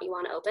account you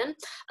want to open,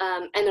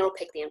 and it'll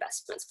pick the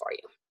investments for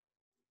you.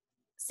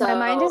 So my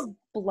mind is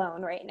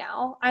blown right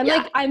now.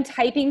 I'm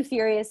typing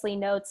furiously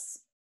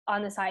notes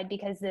on the side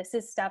because this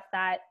is stuff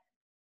that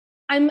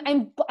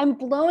I'm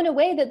blown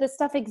away that this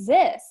stuff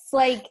exists.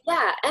 Like,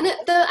 yeah. And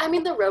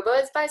the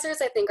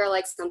robo-advisors I think are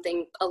like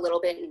something a little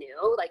bit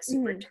new, like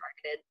super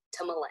targeted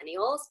to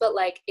millennials, but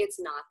like it's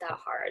not that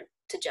hard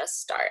to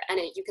just start, and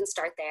you can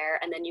start there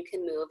and then you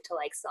can move to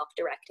like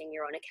self-directing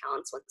your own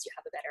accounts once you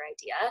have a better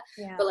idea.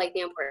 Yeah. But like the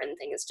important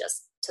thing is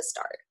just to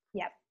start.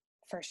 Yep,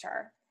 for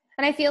sure.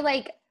 And I feel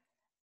like,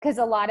 because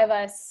a lot of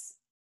us,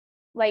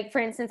 like for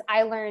instance,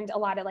 I learned a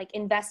lot of like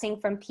investing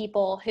from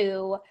people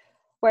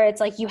where it's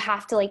like you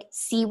have to like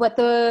see what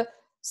the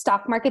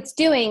stock market's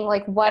doing,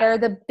 like what are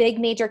the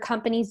big major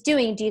companies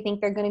doing? Do you think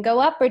they're going to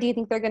go up or do you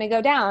think they're going to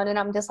go down? And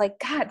I'm just like,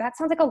 God, that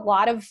sounds like a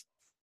lot of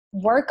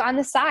work on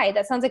the side.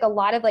 That sounds like a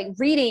lot of like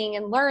reading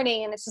and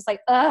learning. And it's just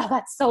like, oh,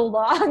 that's so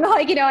long.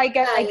 Like, you know, I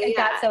got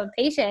so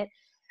impatient.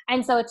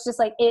 And so it's just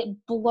like, it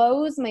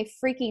blows my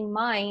freaking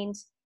mind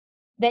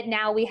that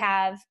now we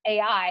have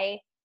AI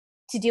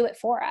to do it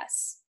for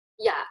us.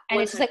 Yeah. And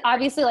 100%. it's just like,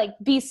 obviously, like,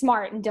 be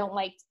smart and don't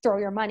like throw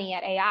your money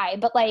at AI.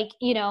 But like,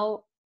 you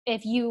know,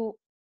 if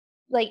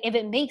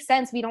it makes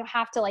sense, we don't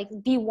have to like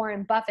be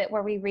Warren Buffett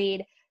where we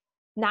read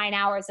 9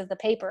 hours of the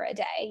paper a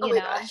day, Oh you my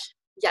know? gosh.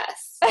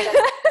 Yes.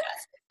 Yes.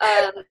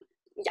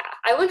 Yeah,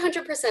 I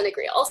 100%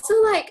 agree. Also,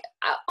 like,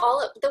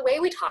 all of the way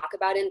we talk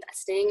about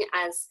investing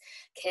as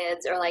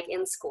kids or like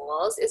in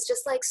schools is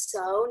just like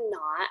so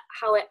not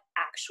how it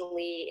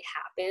actually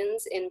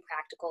happens in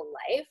practical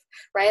life,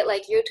 right?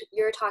 Like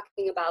you're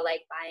talking about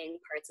like buying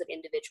parts of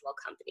individual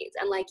companies,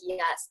 and like,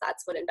 yes,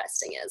 that's what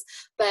investing is.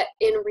 But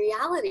in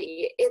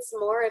reality, it's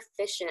more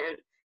efficient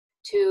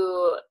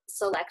to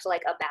select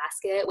like a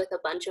basket with a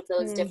bunch of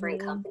those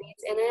different companies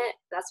in it.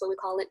 That's what we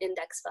call an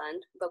index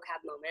fund,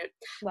 vocab moment.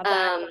 Love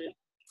that.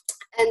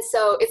 And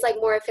so it's like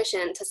more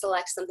efficient to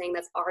select something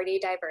that's already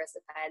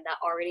diversified, that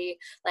already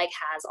like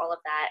has all of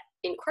that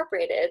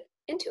incorporated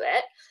into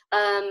it,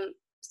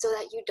 so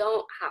that you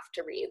don't have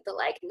to read the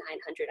like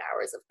 900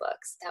 hours of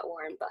books that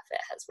Warren Buffett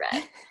has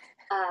read.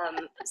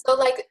 So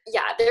like,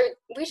 yeah,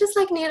 we just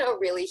like need a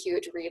really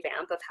huge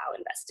revamp of how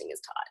investing is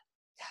taught.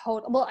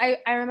 Well, I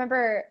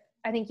remember,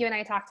 I think you and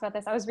I talked about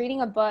this. I was reading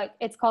a book.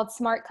 It's called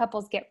Smart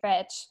Couples Get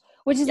Rich,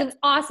 which is an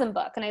awesome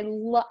book. And I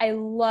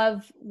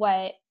love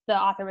what the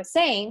author was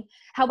saying.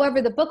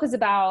 However, the book was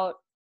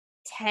about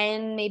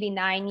 10, maybe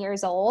 9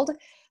 years old.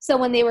 So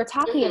when they were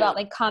talking about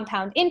like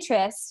compound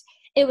interest,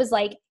 it was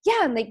like,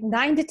 yeah, like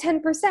 9 to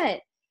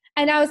 10%.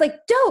 And I was like,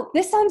 dope,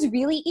 this sounds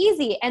really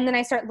easy. And then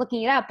I start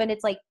looking it up and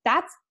it's like,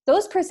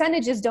 those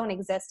percentages don't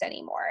exist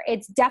anymore.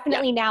 It's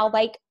definitely now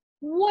like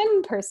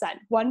 1%,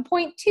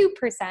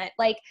 1.2%.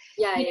 Like,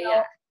 you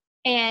know,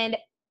 and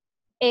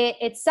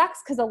it sucks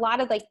because a lot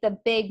of like the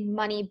big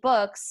money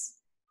books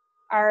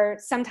are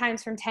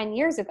sometimes from 10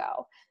 years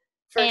ago.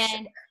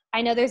 And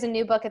I know there's a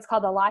new book. It's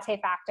called The Latte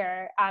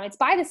Factor. It's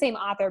by the same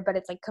author, but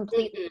it's like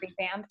completely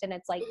revamped and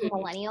it's like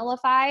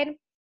millennialified.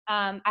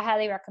 I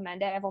highly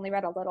recommend it. I've only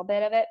read a little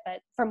bit of it, but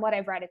from what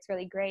I've read, it's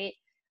really great.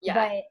 Yeah.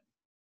 But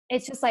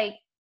it's just like,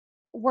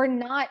 we're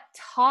not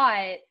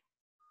taught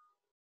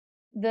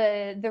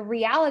the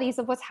realities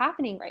of what's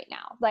happening right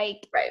now.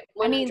 Like, 100%.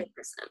 I mean,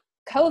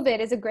 COVID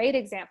is a great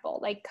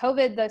example. Like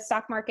COVID, the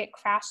stock market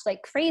crashed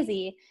like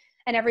crazy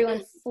and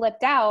everyone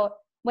flipped out,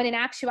 when in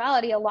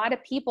actuality, a lot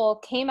of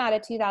people came out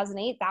of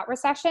 2008, that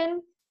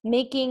recession,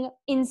 making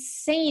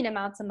insane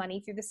amounts of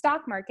money through the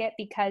stock market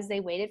because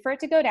they waited for it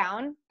to go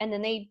down and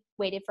then they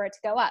waited for it to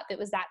go up. It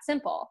was that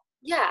simple.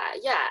 Yeah.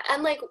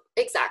 And like,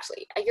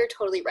 exactly. You're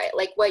totally right.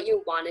 Like what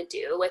you want to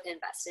do with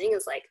investing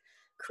is like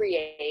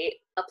create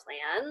a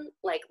plan,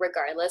 like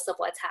regardless of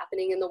what's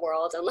happening in the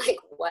world and like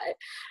what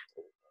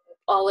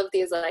all of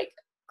these like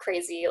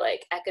crazy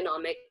like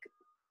economic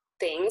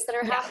things that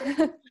are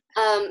happening.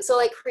 So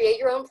like create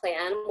your own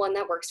plan, one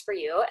that works for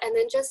you, and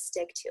then just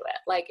stick to it.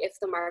 Like if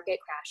the market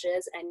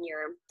crashes and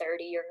you're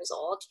 30 years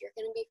old, you're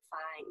going to be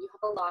fine. You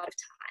have a lot of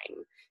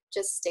time.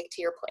 Just stick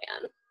to your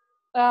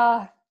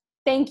plan.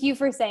 Thank you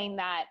for saying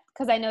that,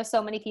 because I know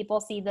so many people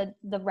see the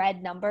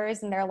red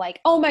numbers and they're like,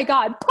 oh my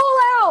God, pull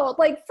out,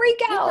 like freak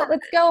out,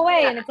 let's go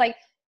away. And it's like,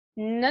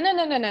 no.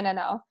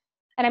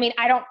 And I mean,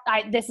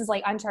 this is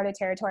like uncharted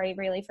territory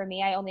really for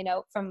me. I only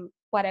know from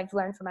what I've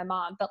learned from my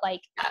mom, but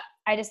like,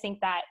 I just think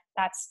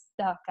that's,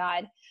 oh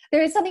God.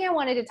 There is something I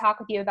wanted to talk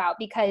with you about,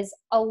 because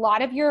a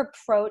lot of your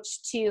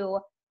approach to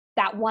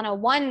that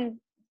 101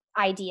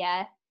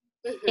 idea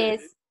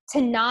is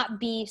to not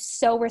be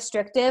so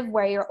restrictive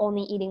where you're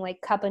only eating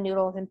like cup of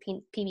noodles and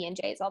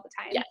PB&Js all the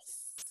time. Yes.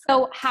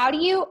 So how do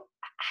you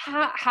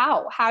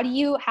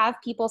have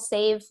people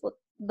save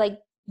like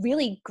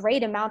really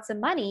great amounts of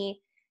money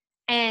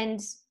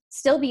and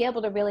still be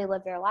able to really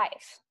live their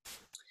life?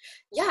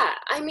 Yeah.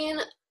 I mean,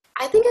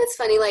 I think it's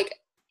funny, like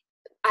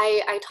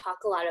I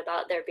talk a lot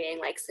about there being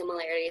like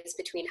similarities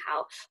between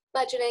how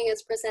budgeting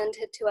is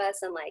presented to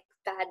us and like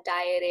fad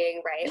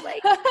dieting, right?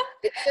 Like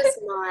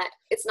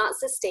it's not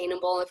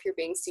sustainable if you're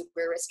being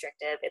super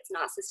restrictive. It's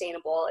not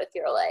sustainable if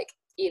you're like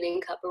eating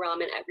a cup of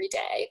ramen every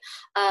day,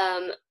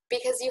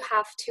 because you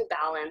have to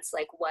balance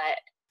like what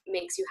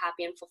makes you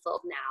happy and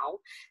fulfilled now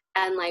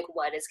and like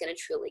what is going to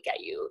truly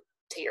get you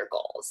to your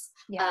goals.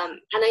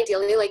 And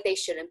ideally like they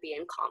shouldn't be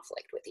in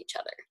conflict with each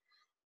other.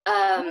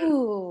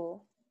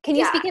 Ooh. Can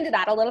you speak into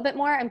that a little bit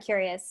more? I'm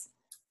curious.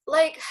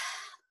 Like,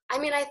 I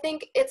mean, I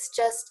think it's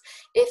just,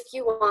 if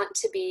you want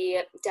to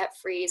be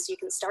debt-free so you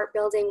can start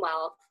building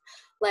wealth,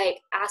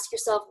 like ask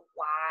yourself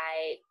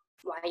why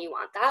you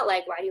want that.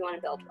 Like, why do you want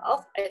to build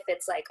wealth? If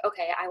it's like,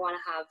 okay, I want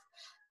to have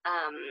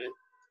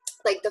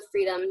like the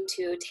freedom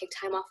to take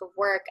time off of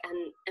work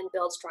and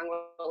build strong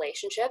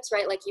relationships,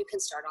 right? Like you can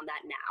start on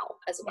that now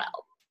as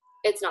well.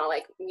 It's not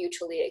like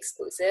mutually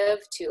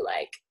exclusive to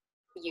like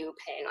you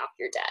paying off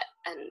your debt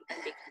and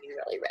becoming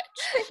really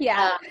rich.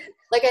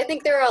 Like I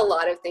think there are a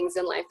lot of things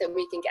in life that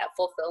we can get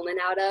fulfillment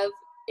out of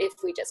if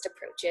we just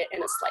approach it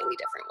in a slightly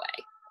different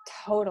way.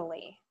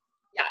 Totally.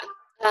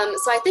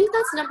 So I think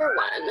that's number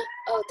one.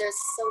 Oh, there's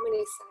so many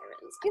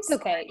sirens. It's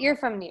okay. You're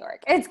from New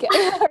York. It's good.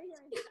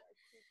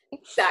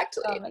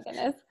 Exactly. Oh my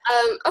goodness.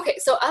 Okay,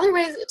 so other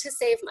ways to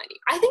save money.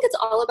 I think it's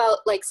all about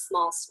like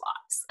small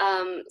swaps.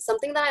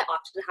 Something that I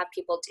often have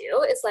people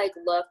do is like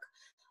look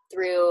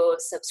through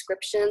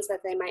subscriptions that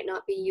they might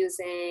not be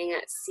using,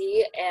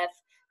 see if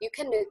you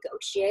can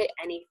negotiate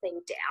anything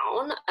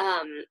down,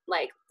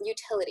 like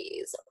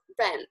utilities,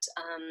 rent,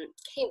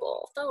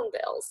 cable, phone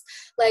bills,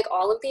 like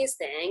all of these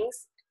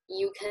things.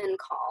 You can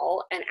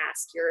call and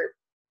ask your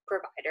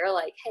provider,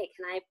 like, hey,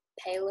 can I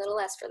pay a little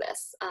less for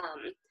this?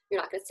 You're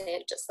not going to say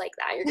it just like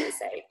that. You're going to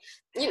say,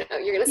 you're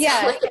going to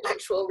sound like an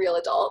actual real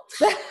adult.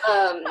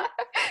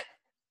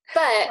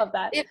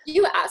 But if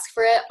you ask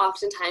for it,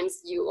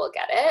 oftentimes you will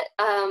get it.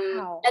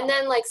 And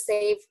then like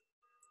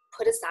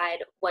put aside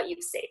what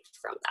you've saved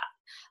from that.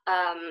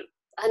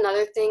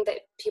 Another thing that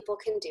people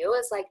can do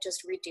is like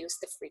just reduce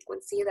the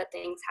frequency that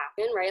things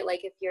happen, right? Like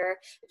if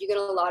you get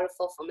a lot of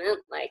fulfillment,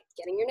 like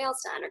getting your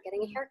nails done or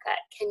getting a haircut,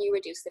 can you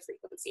reduce the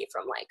frequency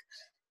from like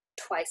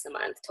twice a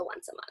month to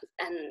once a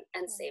month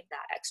and save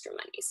that extra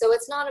money? So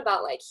it's not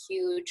about like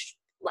huge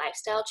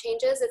lifestyle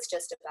changes. It's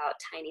just about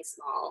tiny,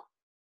 small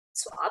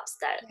swaps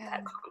that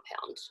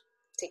compound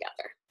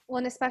together. Well,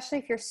 and especially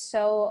if you're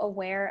so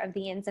aware of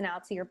the ins and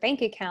outs of your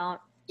bank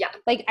account. Yeah.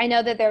 Like I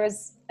know that there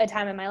was a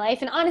time in my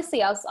life, and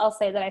honestly, I'll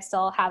say that I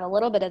still have a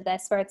little bit of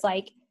this where it's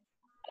like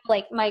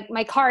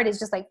my card is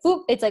just like,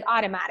 whoop, it's like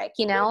automatic,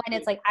 you know? And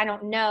it's like, I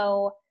don't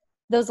know,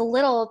 those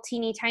little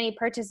teeny tiny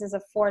purchases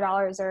of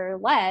 $4 or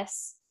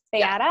less,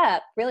 they add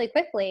up really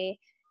quickly.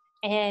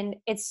 And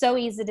it's so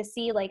easy to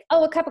see like,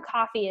 oh, a cup of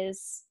coffee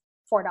is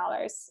 $4.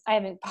 I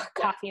haven't bought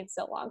coffee in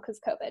so long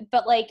because COVID,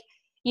 but like,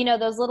 you know,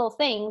 those little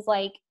things,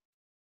 like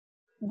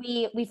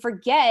we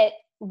forget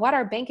what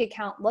our bank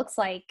account looks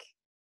like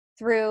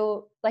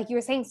through, like you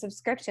were saying,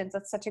 subscriptions.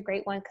 That's such a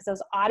great one because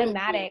those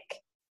automatic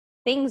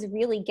things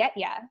really get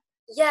you.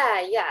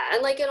 Yeah.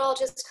 And like it all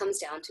just comes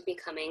down to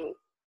becoming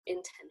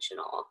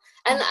intentional.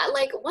 And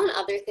like one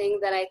other thing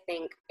that I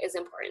think is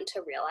important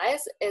to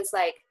realize is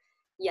like,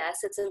 yes,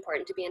 it's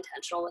important to be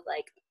intentional with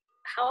like,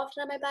 how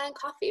often am I buying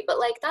coffee? But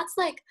like, that's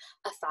like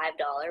a $5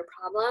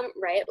 problem,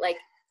 right? Like,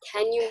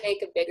 can you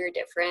make a bigger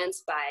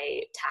difference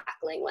by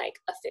tackling like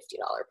a $50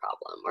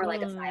 problem or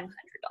like a $500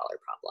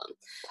 problem?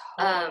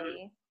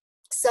 Totally.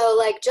 So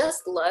like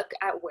just look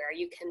at where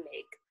you can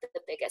make the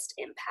biggest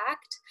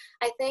impact,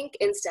 I think,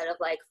 instead of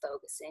like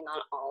focusing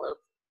on all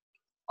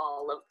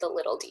of the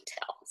little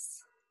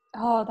details.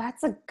 Oh,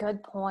 that's a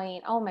good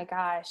point. Oh my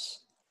gosh.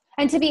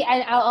 And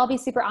I'll be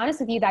super honest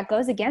with you, that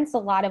goes against a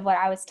lot of what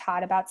I was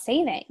taught about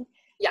saving.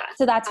 Yeah.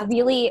 So that's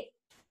really,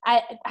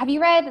 have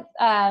you read,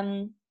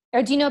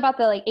 or do you know about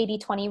the like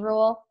 80-20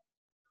 rule?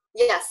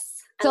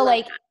 Yes. So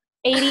like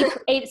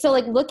 80, so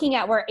like looking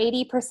at where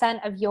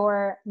 80% of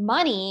your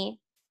money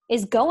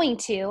is going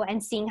to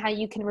and seeing how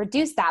you can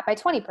reduce that by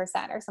 20%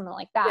 or something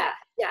like that.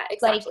 Yeah,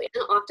 exactly. Like,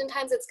 and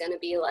oftentimes it's going to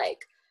be like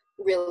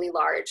really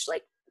large,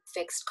 like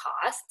fixed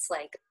costs.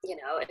 Like, you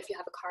know, if you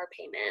have a car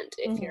payment,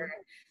 if you're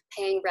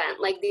paying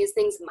rent, like these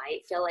things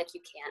might feel like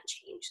you can't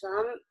change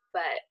them,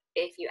 but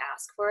if you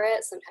ask for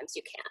it, sometimes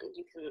you can.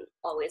 You can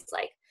always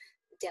like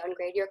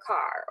downgrade your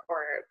car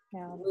or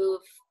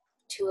move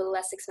to a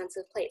less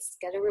expensive place,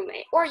 get a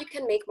roommate, or you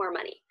can make more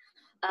money.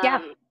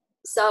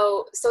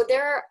 So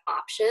there are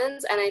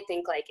options, and I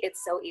think like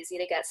it's so easy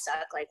to get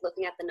stuck like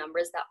looking at the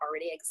numbers that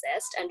already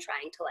exist and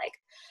trying to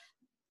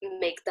like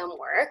make them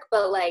work,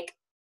 but like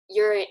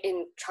you're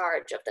in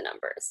charge of the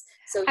numbers,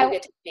 so you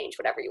get to change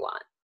whatever you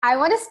want. I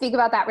want to speak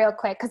about that real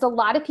quick because a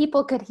lot of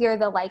people could hear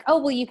the like, oh,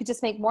 well, you could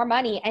just make more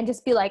money and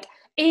just be like,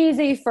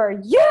 easy for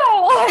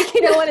you, like,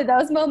 you know, one of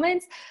those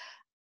moments.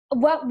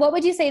 What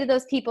would you say to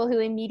those people who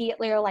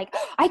immediately are like,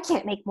 oh, I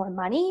can't make more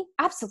money?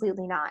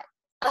 Absolutely not.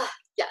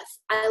 Yes,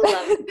 I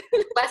love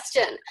the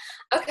question.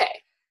 Okay,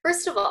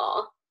 first of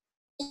all,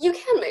 you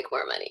can make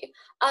more money.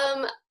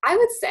 I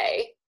would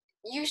say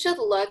you should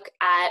look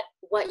at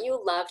what you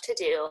love to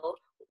do,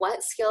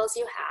 what skills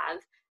you have,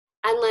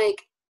 and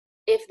like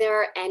if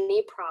there are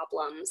any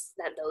problems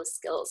that those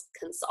skills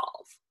can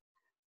solve,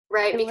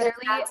 right? Because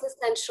that's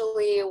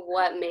essentially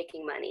what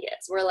making money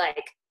is. We're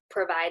like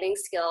providing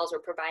skills or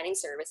providing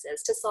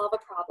services to solve a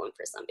problem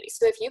for somebody.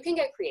 So if you can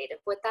get creative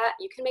with that,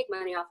 you can make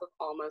money off of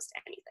almost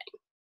anything.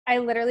 I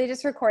literally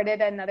just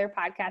recorded another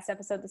podcast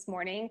episode this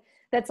morning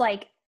that's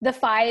like the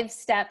 5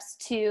 steps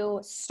to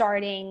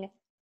starting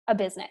a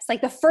business.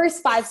 Like the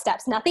first 5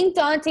 steps, nothing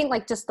daunting,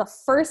 like just the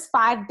first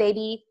 5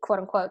 baby quote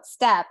unquote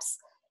steps.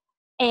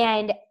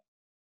 And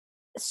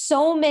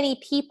so many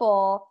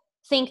people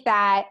think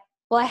that,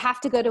 well, I have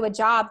to go to a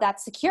job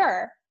that's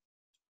secure.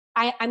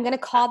 I'm going to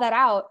call that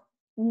out.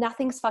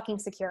 Nothing's fucking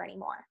secure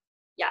anymore.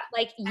 Yeah.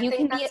 Like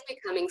that's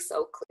becoming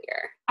so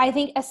clear. I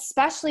think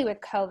especially with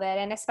COVID,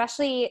 and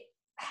especially,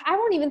 I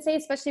won't even say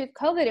especially with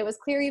COVID, it was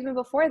clear even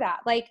before that.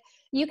 Like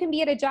you can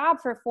be at a job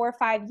for 4 or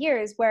 5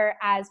 years,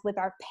 whereas with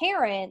our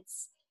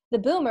parents, the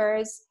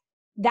boomers,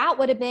 that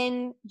would have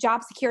been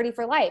job security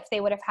for life.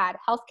 They would have had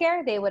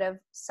healthcare. They would have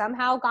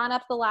somehow gone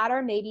up the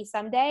ladder, maybe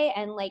someday,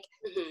 and like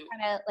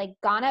kind of like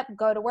gone up,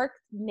 go to work,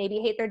 maybe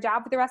hate their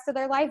job for the rest of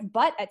their life.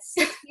 But at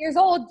 60 years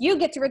old, you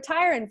get to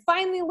retire and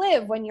finally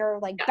live when your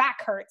like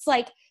back hurts.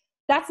 Like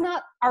that's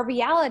not our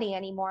reality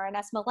anymore. And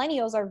us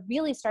millennials are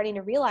really starting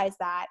to realize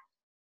that.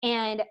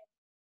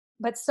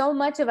 But so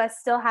much of us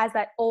still has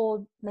that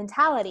old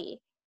mentality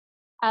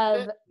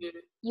of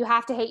you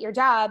have to hate your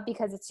job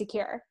because it's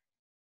secure.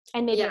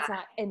 And maybe it's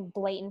not in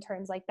blatant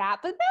terms like that,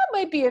 but that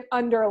might be an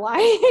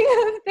underlying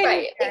thing.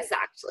 Right,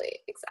 exactly.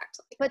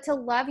 But to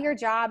love your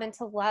job and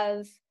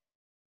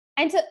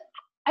and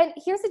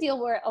here's the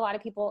deal where a lot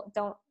of people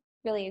don't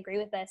really agree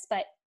with this,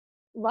 but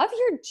love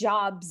your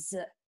jobs.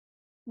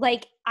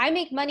 Like I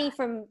make money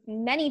from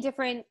many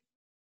different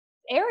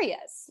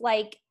areas.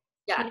 Like,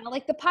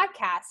 like the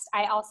podcast.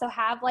 I also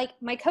have like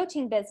my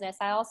coaching business.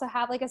 I also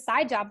have like a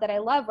side job that I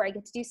love where I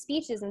get to do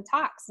speeches and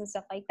talks and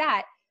stuff like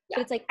that. But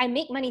it's like I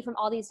make money from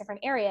all these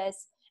different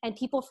areas and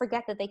people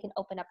forget that they can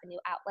open up a new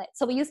outlet.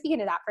 So will you speak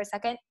into that for a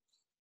second?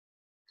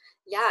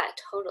 Yeah,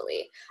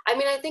 totally. I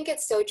mean, I think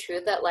it's so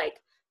true that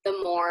like the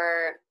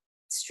more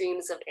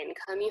streams of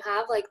income you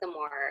have, like the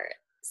more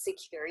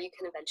secure you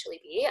can eventually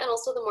be, and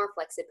also the more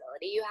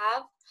flexibility you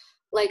have.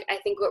 Like I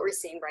think what we're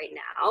seeing right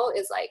now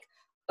is like,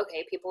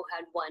 okay, people who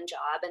had one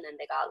job and then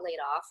they got laid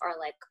off are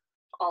like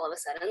all of a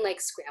sudden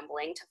like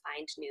scrambling to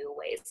find new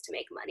ways to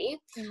make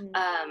money.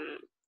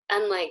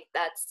 And like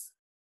that's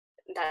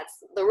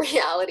the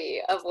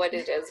reality of what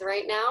it is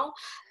right now.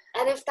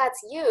 And if that's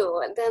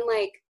you, then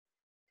like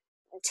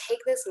take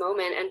this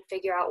moment and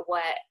figure out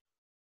what,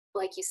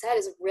 like you said,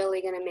 is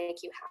really going to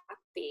make you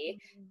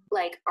happy.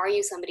 Like, are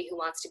you somebody who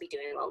wants to be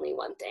doing only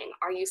one thing?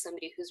 Are you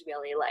somebody who's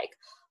really like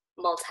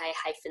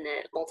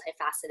multi-hyphenate,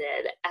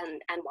 multifaceted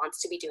and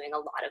wants to be doing a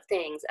lot of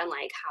things? And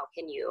like, how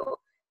can you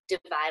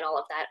divide all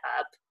of that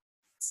up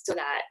so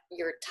that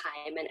your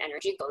time and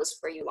energy goes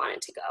where you want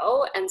it to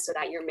go, and so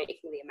that you're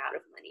making the amount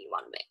of money you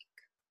want to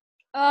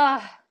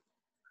make?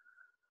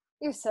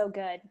 You're so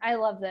good. I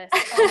love this.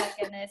 Oh my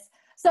goodness.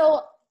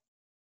 So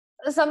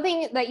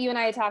something that you and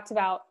I talked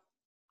about,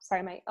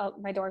 sorry,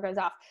 my door goes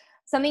off.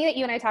 Something that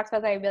you and I talked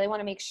about that I really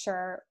want to make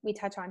sure we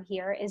touch on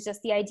here is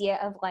just the idea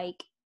of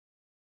like,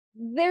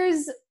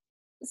 there's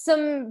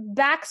some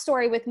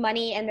backstory with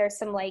money, and there's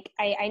some like,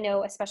 I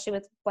know, especially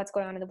with what's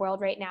going on in the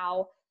world right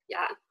now,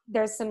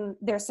 there's some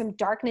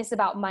darkness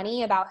about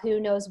money, about who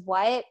knows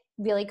what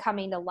really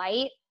coming to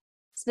light,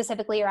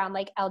 specifically around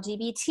like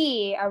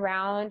LGBT,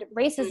 around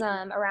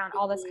racism, around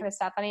all this kind of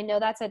stuff. And I know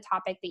that's a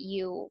topic that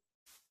you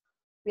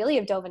really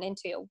have dove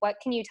into. What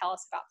can you tell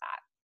us about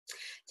that?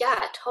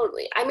 Yeah,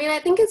 totally. I mean, I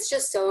think it's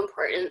just so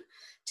important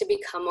to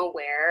become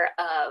aware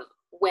of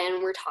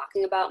when we're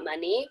talking about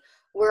money,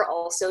 we're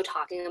also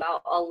talking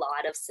about a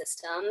lot of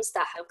systems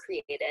that have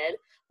created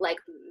like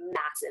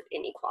massive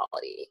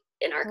inequality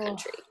in our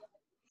country.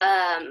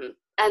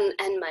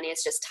 And money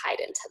is just tied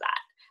into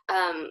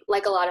that.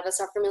 Like a lot of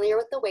us are familiar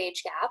with the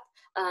wage gap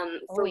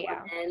for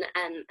women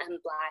and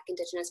Black,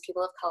 Indigenous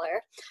people of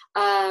color.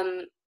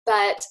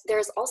 But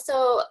there's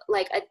also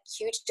like a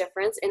huge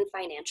difference in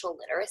financial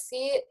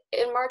literacy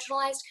in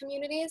marginalized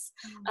communities.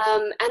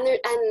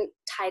 And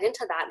tied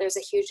into that, there's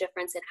a huge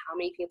difference in how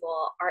many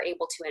people are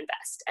able to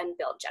invest and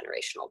build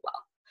generational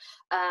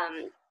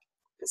wealth.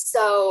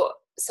 So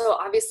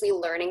obviously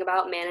learning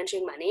about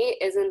managing money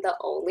isn't the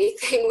only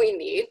thing we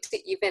need to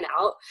even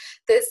out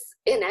this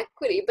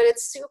inequity, but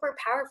it's super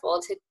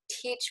powerful to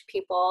teach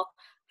people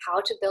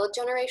how to build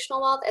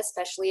generational wealth,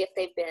 especially if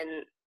they've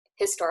been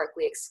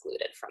historically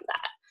excluded from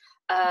that.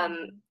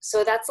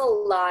 So that's a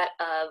lot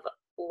of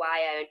why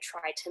I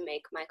try to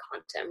make my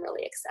content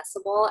really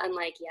accessible. And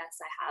like, yes,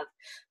 I have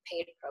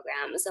paid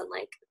programs and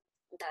like,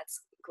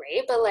 that's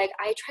great, but like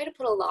I try to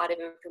put a lot of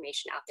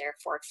information out there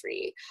for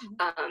free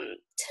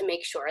to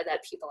make sure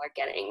that people are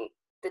getting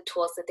the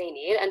tools that they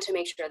need, and to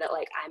make sure that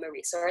like I'm a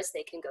resource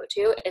they can go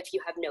to if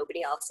you have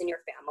nobody else in your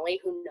family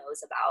who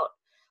knows about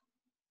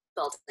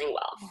building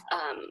wealth.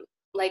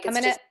 Like it's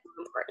just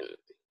important.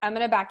 I'm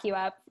going to back you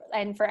up.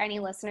 And for any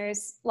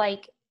listeners,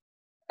 like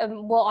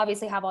we'll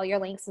obviously have all your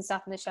links and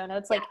stuff in the show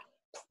notes. Like,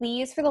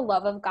 please, for the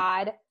love of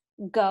God,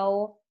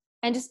 go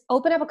and just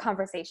open up a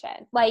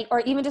conversation. Like, or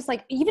even just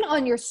like, even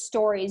on your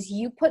stories,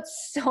 you put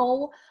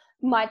so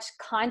much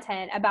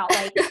content about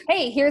like,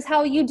 hey, here's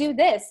how you do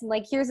this. And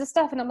like, here's the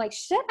stuff. And I'm like,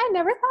 shit, I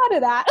never thought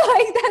of that.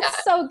 Like,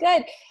 that's so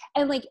good.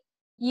 And like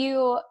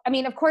I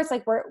mean, of course,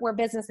 like we're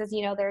businesses,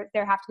 you know,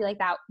 there have to be like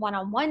that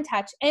one-on-one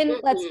touch. And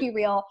let's be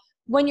real,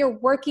 when you're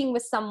working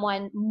with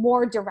someone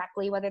more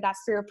directly, whether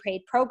that's through a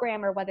paid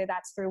program or whether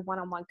that's through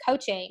one-on-one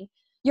coaching,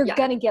 you're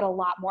going to get a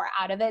lot more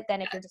out of it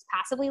than if you're just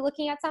passively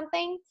looking at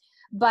something.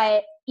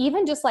 But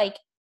even just like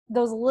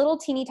those little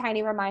teeny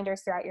tiny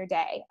reminders throughout your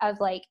day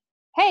of like,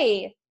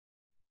 hey,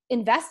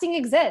 investing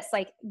exists.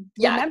 Like,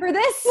 remember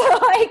this?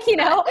 Like, you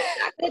know,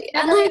 exactly.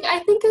 And like, I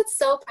think it's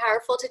so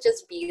powerful to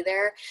just be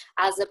there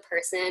as a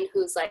person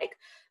who's like,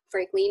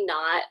 frankly,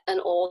 not an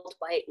old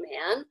white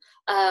man,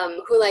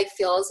 who like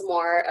feels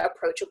more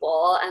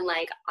approachable and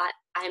like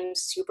I'm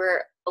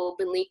super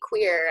openly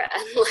queer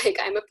and like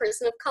I'm a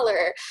person of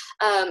color,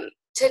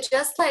 to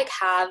just like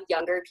have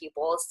younger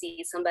people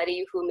see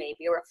somebody who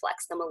maybe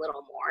reflects them a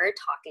little more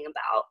talking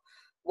about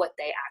what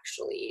they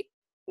actually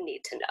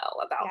need to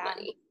know about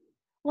money.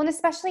 Well, and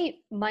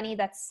especially money,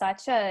 that's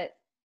such a,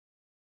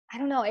 I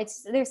don't know,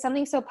 there's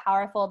something so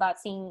powerful about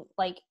seeing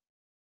like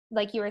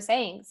you were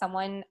saying,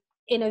 someone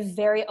in a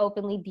very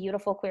openly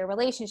beautiful queer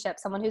relationship,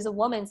 someone who's a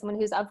woman, someone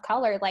who's of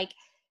color, like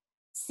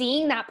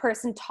seeing that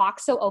person talk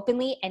so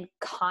openly and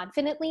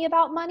confidently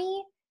about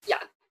money.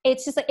 Yeah.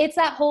 It's just like, it's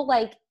that whole,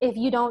 like, if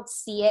you don't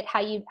see it,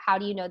 how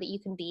do you know that you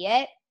can be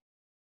it?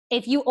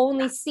 If you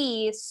only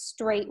see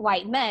straight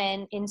white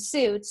men in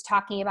suits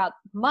talking about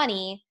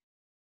money,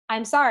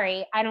 I'm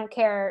sorry, I don't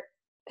care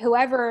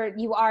whoever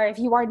you are, if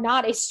you are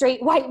not a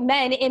straight white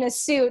man in a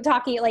suit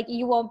talking, like,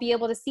 you won't be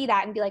able to see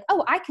that and be like,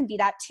 oh, I can be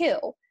that too.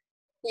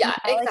 Yeah,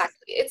 you know, exactly.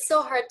 It's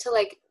so hard to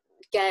like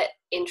get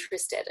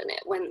interested in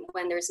it when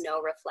there's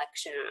no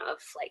reflection of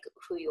like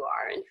who you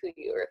are and who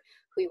you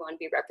want to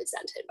be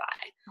represented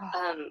by.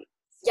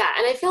 Yeah,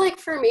 and I feel like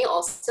for me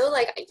also,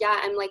 like,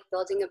 yeah, I'm like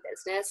building a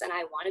business and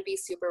I want to be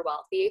super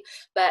wealthy,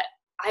 but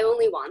I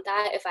only want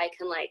that if I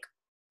can like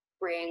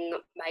bring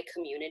my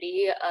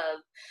community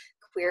of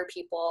queer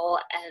people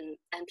and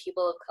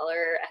people of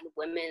color and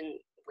women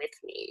with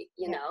me,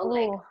 you know.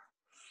 Like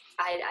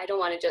I don't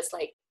want to just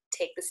like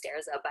take the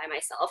stairs up by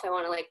myself. I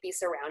want to like be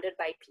surrounded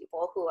by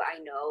people who I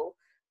know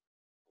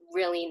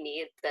really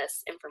need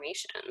this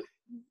information.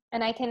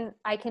 And I can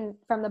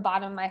from the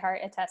bottom of my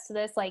heart attest to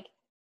this. Like,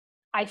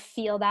 I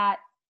feel that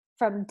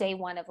from day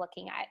one of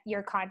looking at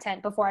your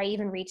content before I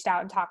even reached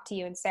out and talked to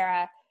you and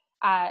Sarah.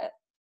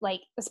 Like,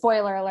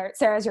 spoiler alert,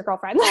 Sarah's your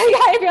girlfriend. Like,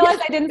 I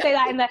realized I didn't say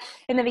that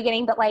in the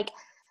beginning, but like,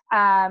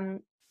 I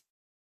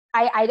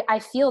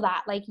feel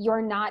that like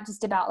you're not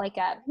just about like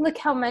look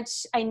how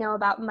much I know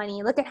about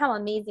money, look at how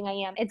amazing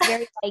I am. It's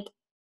very like,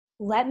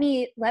 let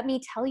me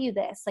tell you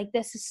this, like,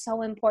 this is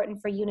so important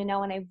for you to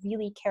know, and I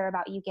really care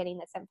about you getting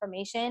this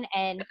information,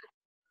 and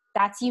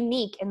that's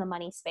unique in the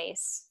money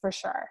space for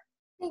sure.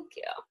 Thank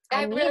you.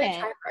 I really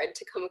try hard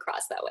to come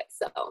across that way.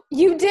 So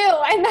you do,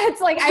 and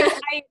that's like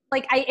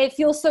it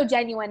feels so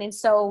genuine and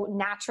so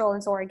natural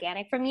and so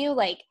organic from you.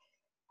 Like,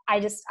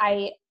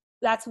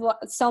 that's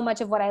what so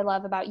much of what I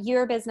love about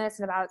your business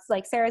and about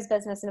like Sarah's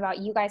business and about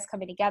you guys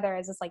coming together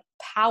as this like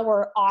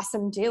power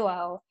awesome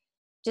duo,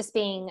 just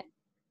being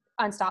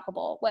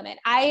unstoppable women.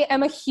 I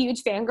am a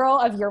huge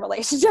fangirl of your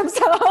relationship.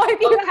 So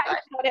thank you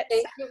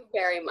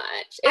very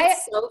much.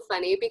 It's so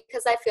funny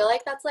because I feel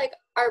like that's like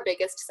our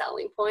biggest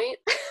selling point.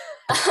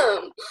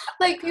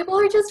 Like, people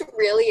are just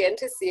really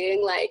into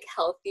seeing like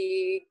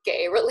healthy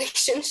gay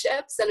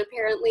relationships, and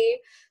apparently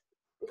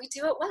we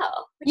do it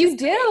well. You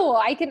do.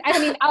 I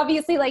mean,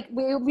 obviously, like,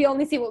 we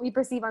only see what we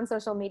perceive on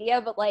social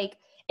media, but like,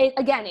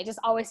 it just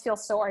always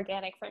feels so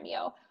organic from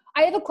you.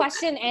 I have a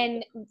question,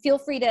 and feel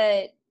free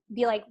to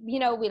be like, you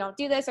know, we don't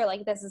do this, or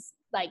like, this is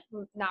like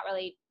not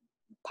really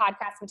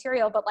podcast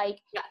material, but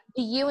like,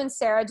 do you and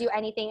Sarah do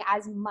anything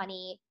as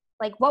money?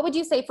 Like, what would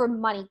you say for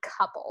money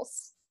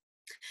couples?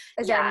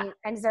 Is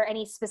there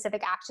any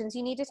specific actions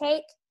you need to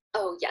take?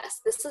 Oh yes,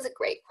 this is a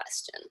great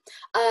question.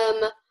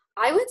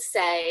 I would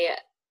say,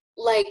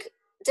 like,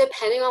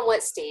 depending on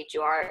what stage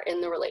you are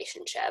in the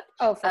relationship.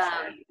 Oh, for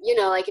sure. You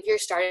know, like, if you're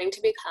starting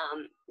to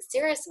become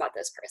serious about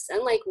this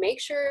person, like, make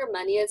sure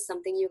money is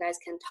something you guys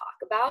can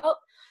talk about.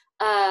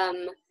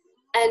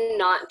 And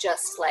not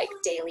just like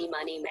daily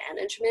money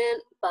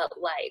management, but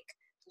like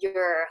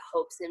your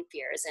hopes and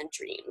fears and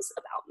dreams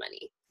about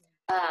money.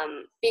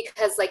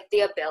 Because like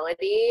the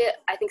ability,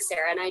 I think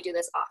Sarah and I do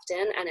this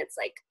often, and it's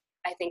like,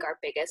 I think our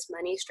biggest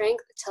money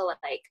strength to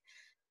like,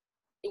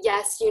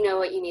 yes, you know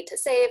what you need to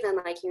save, and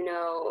like, you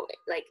know,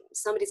 like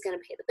somebody's going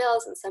to pay the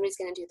bills and somebody's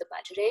going to do the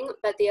budgeting,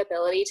 but the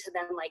ability to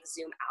then like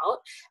zoom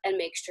out and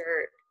make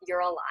sure you're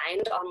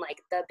aligned on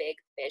like the big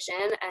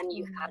vision, and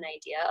you have an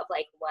idea of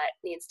like what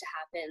needs to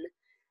happen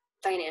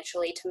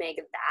financially to make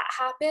that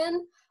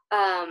happen.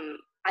 I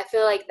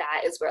feel like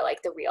that is where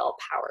like the real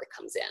power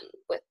comes in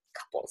with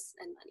couples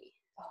and money.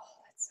 Oh,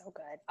 that's so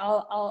good.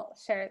 I'll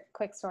share a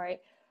quick story.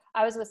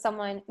 I was with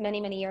someone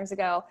many, many years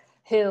ago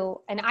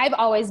and I've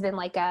always been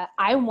like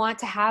I want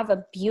to have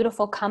a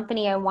beautiful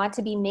company. I want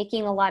to be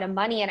making a lot of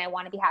money, and I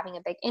want to be having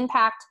a big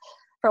impact.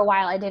 For a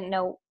while, I didn't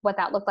know what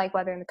that looked like,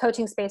 whether in the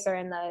coaching space or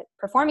in the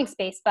performing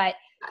space. But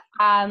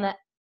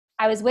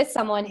I was with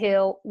someone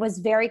who was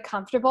very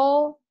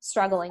comfortable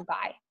struggling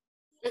by,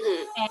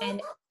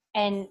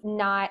 and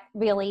not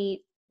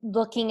really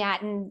looking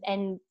at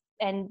and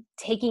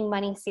taking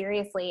money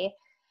seriously.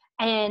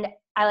 And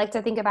I like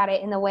to think about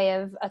it in the way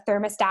of a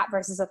thermostat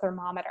versus a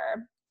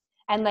thermometer.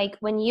 And like,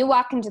 when you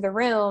walk into the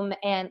room,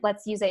 and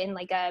let's use it in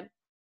like an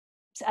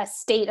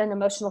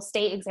emotional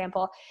state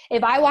example.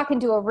 If I walk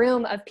into a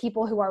room of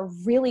people who are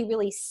really,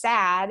 really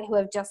sad, who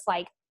have just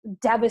like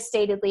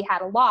devastatedly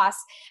had a loss,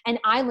 and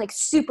I'm like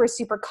super,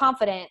 super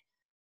confident,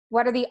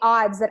 what are the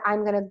odds that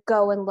I'm going to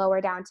go and lower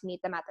down to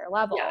meet them at their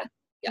level? Yeah.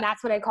 And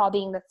that's what I call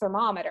being the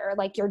thermometer.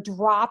 Like you're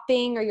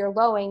dropping or you're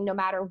lowering no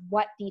matter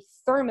what the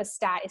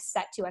thermostat is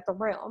set to at the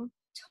room.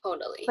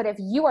 Totally. But if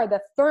you are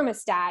the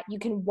thermostat, you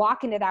can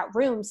walk into that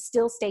room,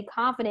 still stay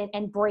confident,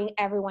 and bring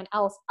everyone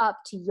else up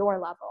to your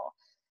level.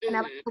 And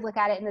I like to look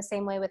at it in the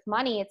same way with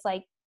money. It's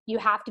like you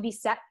have to be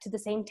set to the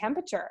same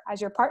temperature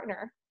as your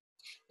partner.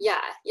 Yeah.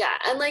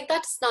 And like,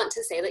 that's not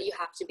to say that you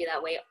have to be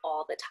that way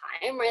all the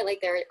time, right? Like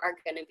there are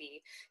going to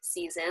be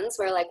seasons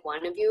where like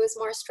one of you is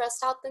more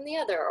stressed out than the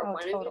other, or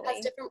one of you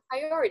has different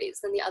priorities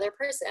than the other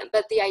person.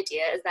 But the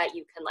idea is that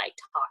you can like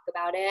talk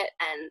about it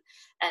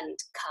and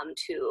come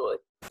to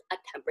a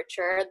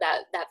temperature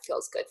that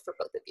feels good for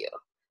both of you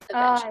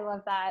eventually. Oh, I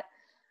love that.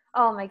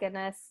 Oh my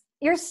goodness.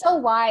 You're so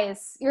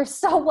wise. You're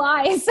so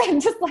wise. I'm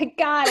just like,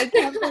 God, I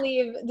can't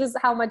believe just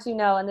how much you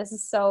know. And this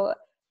is so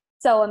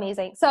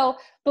amazing. So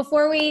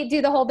before we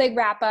do the whole big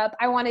wrap up,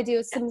 I want to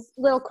do some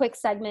little quick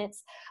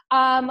segments.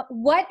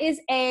 What is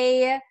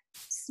a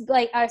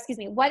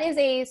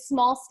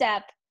small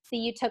step that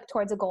you took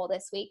towards a goal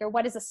this week? Or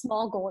what is a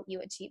small goal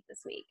you achieved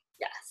this week?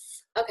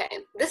 Yes. Okay.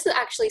 This is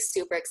actually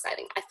super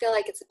exciting. I feel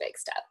like it's a big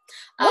step.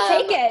 We'll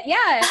take it.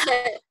 Yeah.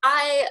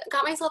 I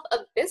got myself a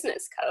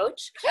business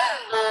coach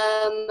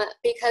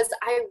because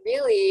I'm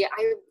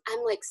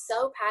like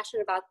so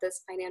passionate about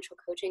this financial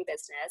coaching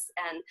business,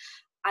 and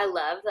I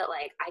love that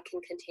like I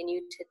can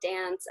continue to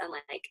dance and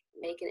like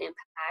make an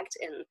impact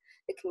in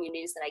the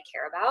communities that I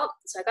care about.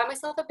 So I got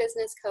myself a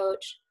business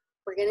coach.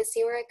 We're going to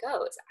see where it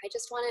goes. I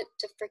just want it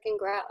to freaking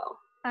grow.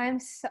 I'm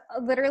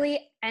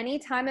literally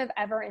anytime I've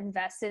ever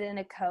invested in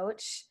a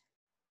coach,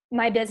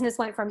 my business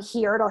went from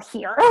here to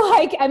here.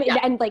 Like, I mean,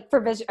 and like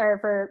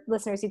for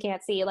listeners who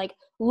can't see, like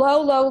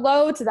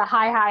low to the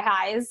high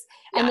highs.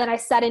 And then I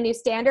set a new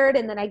standard,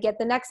 and then I get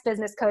the next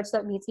business coach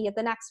that meets me at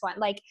the next one.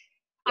 Like,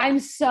 I'm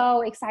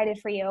so excited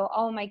for you.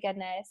 Oh my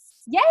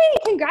goodness. Yay.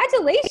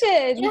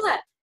 Congratulations.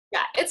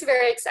 Yeah. It's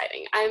very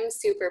exciting. I'm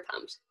super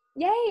pumped.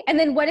 Yay. And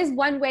then what is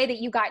one way that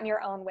you got in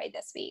your own way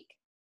this week?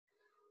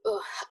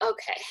 Oh,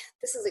 okay.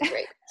 This is a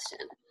great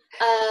question.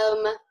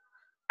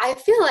 I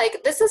feel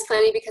like this is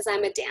funny because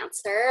I'm a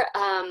dancer,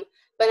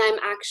 but I'm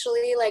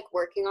actually like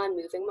working on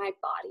moving my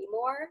body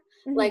more.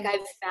 Mm-hmm. Like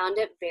I've found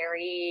it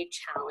very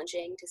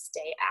challenging to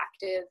stay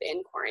active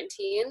in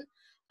quarantine.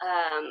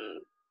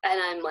 And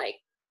I'm like,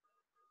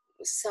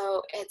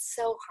 so it's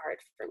so hard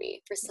for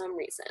me for some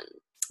reason.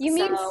 You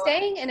mean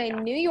staying in a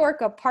New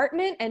York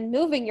apartment and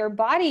moving your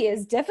body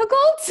is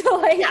difficult?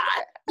 Like,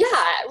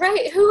 yeah,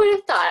 right. Who would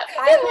have thought?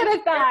 Who would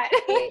have thought?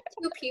 2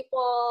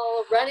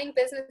 people running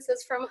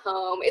businesses from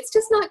home. It's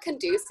just not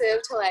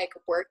conducive to like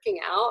working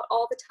out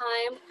all the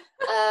time.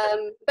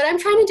 But I'm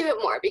trying to do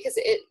it more because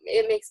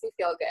it makes me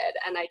feel good,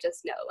 and I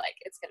just know like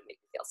it's gonna make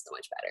me feel so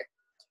much better.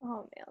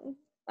 Oh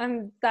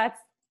man,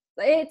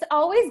 it's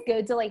always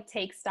good to like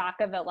take stock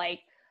of it.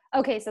 Like,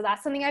 okay, so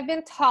that's something I've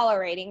been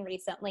tolerating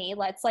recently.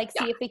 Let's like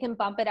see if we can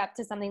bump it up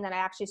to something that I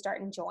actually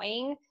start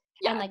enjoying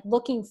and like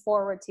looking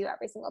forward to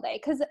every single day.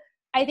 Because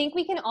I think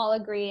we can all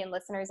agree, and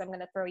listeners, I'm going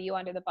to throw you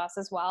under the bus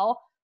as well.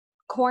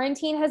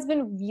 Quarantine has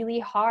been really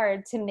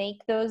hard to make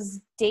those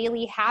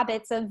daily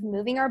habits of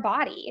moving our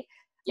body.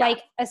 Yeah.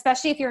 Like,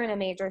 especially if you're in a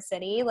major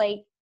city,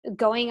 like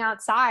going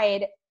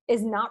outside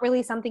is not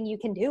really something you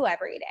can do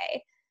every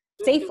day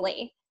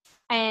safely.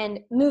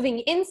 And moving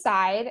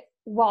inside,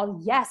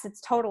 while yes,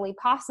 it's totally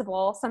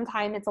possible,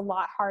 sometimes it's a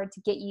lot harder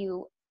to get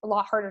you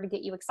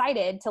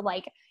excited to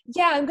like,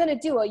 I'm going to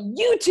do a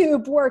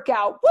YouTube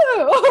workout.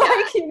 Woo!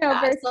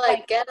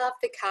 Like get off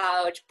the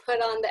couch,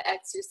 put on the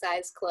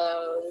exercise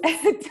clothes.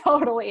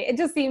 Totally. It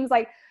just seems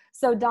like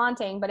so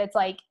daunting, but it's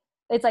like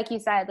you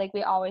said, like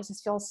we always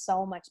just feel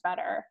so much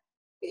better.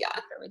 Yeah.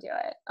 After we do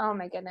it. Oh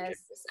my goodness.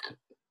 100%.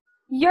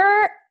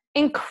 You're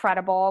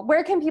incredible.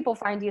 Where can people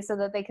find you so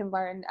that they can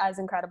learn as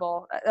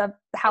incredible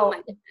how? Oh my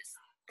goodness.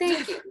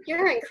 Thank you.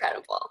 You're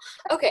incredible.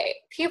 Okay.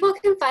 People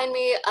can find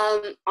me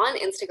on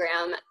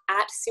Instagram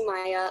at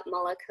Sumaya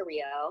Mullah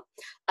Carrillo,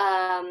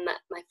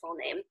 my full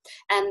name.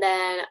 And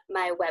then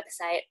my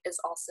website is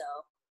also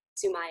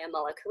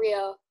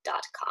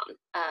sumayamullahcarrillo.com.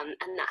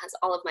 And that has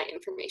all of my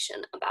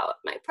information about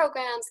my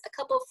programs, a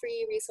couple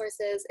free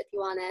resources if you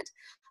want it.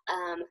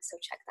 So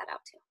check that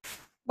out too.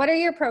 What are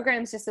your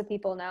programs, just so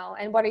people know,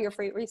 and what are your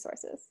free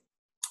resources?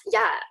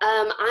 Yeah,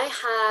 I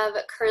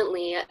have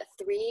currently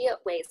 3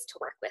 ways to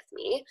work with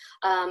me.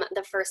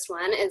 The first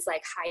one is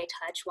like high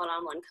touch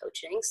one-on-one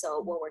coaching.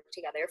 So we'll work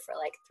together for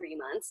like 3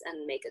 months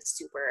and make a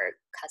super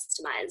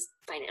customized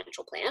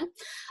financial plan.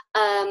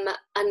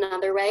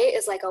 Another way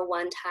is like a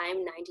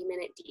one-time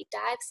 90-minute deep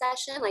dive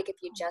session. Like if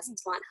you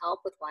just want help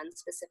with one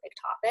specific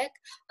topic,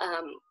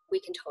 we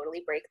can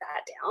totally break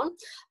that down.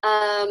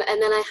 And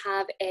then I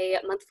have a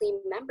monthly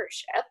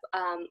membership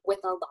with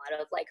a lot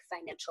of like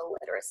financial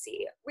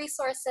literacy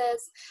resources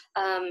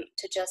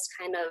to just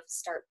kind of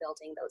start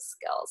building those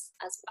skills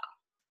as well.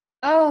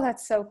 Oh,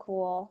 that's so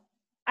cool.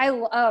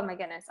 Oh my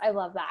goodness. I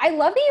love that. I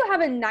love that you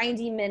have a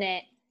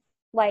 90-minute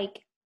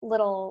like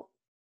little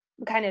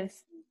kind of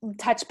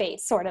touch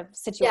base sort of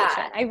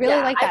situation. I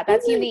really like that.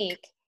 That's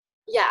unique.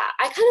 Yeah,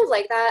 I kind of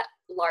like that.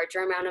 larger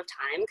amount of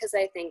time, because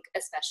I think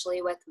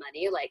especially with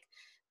money, like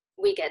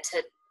we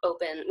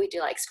do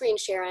like screen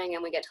sharing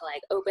and we get to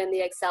like open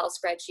the Excel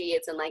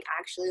spreadsheets and like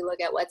actually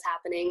look at what's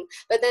happening.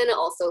 But then it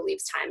also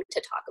leaves time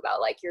to talk about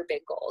like your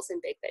big goals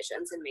and big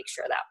visions and make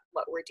sure that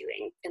what we're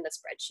doing in the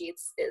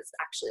spreadsheets is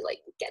actually like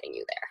getting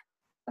you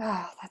there.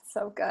 Oh, that's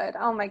so good.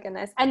 Oh my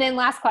goodness. And then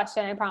last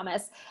question, I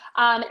promise.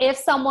 If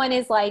someone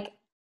is like,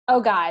 oh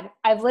God,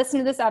 I've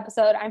listened to this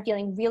episode, I'm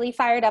feeling really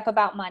fired up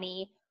about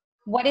money.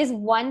 What is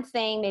one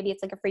thing, maybe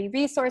it's like a free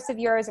resource of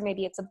yours, or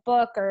maybe it's a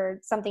book or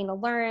something to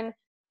learn.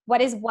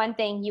 What is one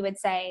thing you would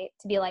say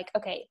to be like,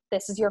 okay,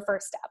 this is your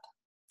first step?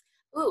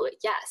 Ooh,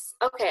 yes.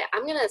 Okay,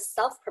 I'm going to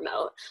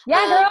self-promote. Yeah,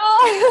 girl!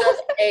 I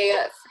have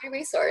a free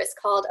resource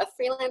called A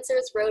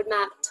Freelancer's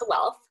Roadmap to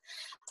Wealth.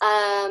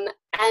 And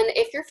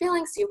if you're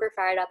feeling super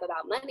fired up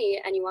about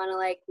money and you want to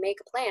like make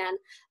a plan,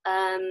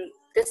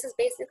 this is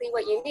basically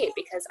what you need,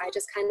 because I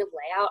just kind of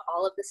lay out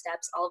all of the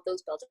steps, all of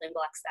those building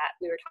blocks that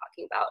we were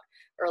talking about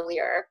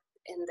earlier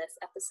in this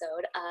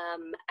episode.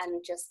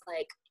 And just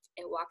like,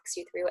 it walks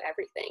you through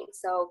everything.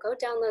 So go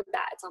download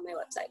that. It's on my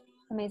website.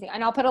 Amazing.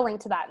 And I'll put a link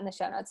to that in the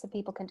show notes so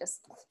people can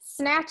just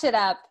snatch it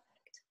up.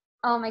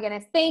 Oh my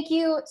goodness. Thank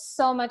you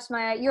so much,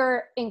 Maya.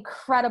 You're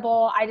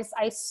incredible.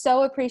 I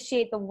so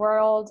appreciate the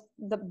word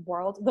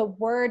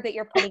that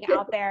you're putting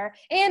out there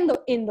and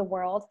in the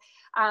world.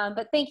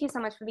 But thank you so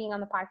much for being on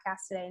the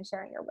podcast today and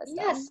sharing your wisdom.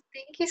 Yes.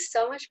 Thank you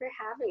so much for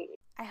having me.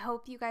 I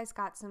hope you guys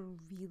got some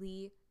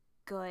really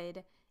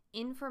good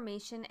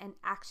information and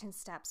action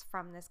steps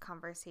from this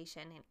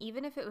conversation. And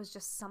even if it was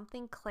just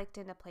something clicked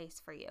into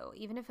place for you,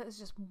 even if it was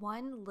just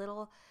one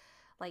little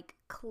like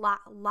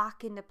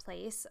lock into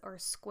place or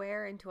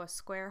square into a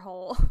square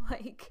hole,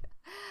 like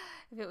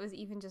if it was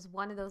even just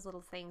one of those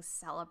little things,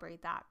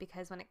 celebrate that,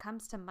 because when it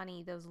comes to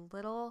money, those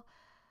little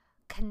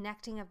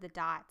connecting of the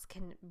dots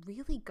can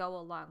really go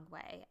a long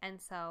way. And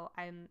so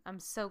I'm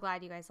so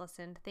glad you guys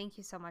listened. Thank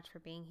you so much for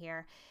being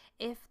here.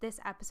 If this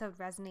episode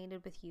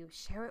resonated with you,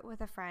 share it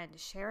with a friend,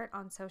 share it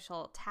on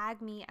social,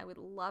 tag me. I would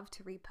love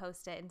to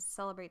repost it and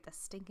celebrate the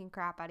stinking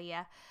crap out of you.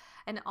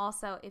 And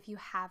also, if you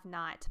have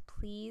not,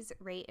 please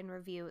rate and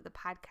review the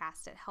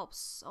podcast. It helps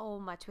so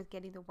much with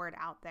getting the word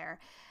out there.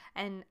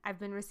 And I've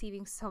been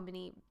receiving so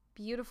many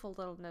beautiful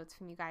little notes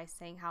from you guys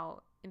saying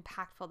how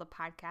impactful the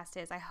podcast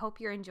is. I hope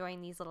you're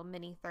enjoying these little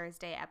mini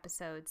Thursday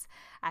episodes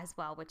as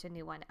well, which a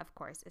new one, of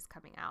course, is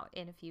coming out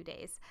in a few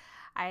days.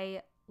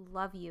 I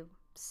love you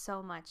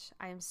so much.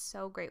 I am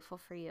so grateful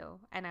for you,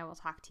 and I will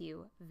talk to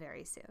you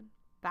very soon.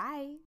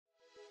 Bye.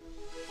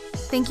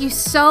 Thank you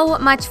so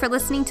much for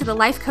listening to the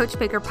Life Coach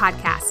Baker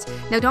podcast.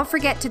 Now, don't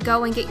forget to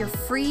go and get your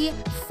free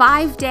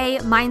 5-day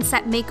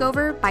mindset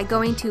makeover by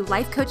going to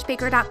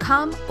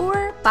lifecoachbaker.com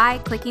or by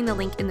clicking the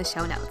link in the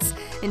show notes.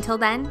 Until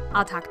then,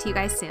 I'll talk to you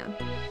guys soon.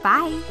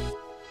 Bye.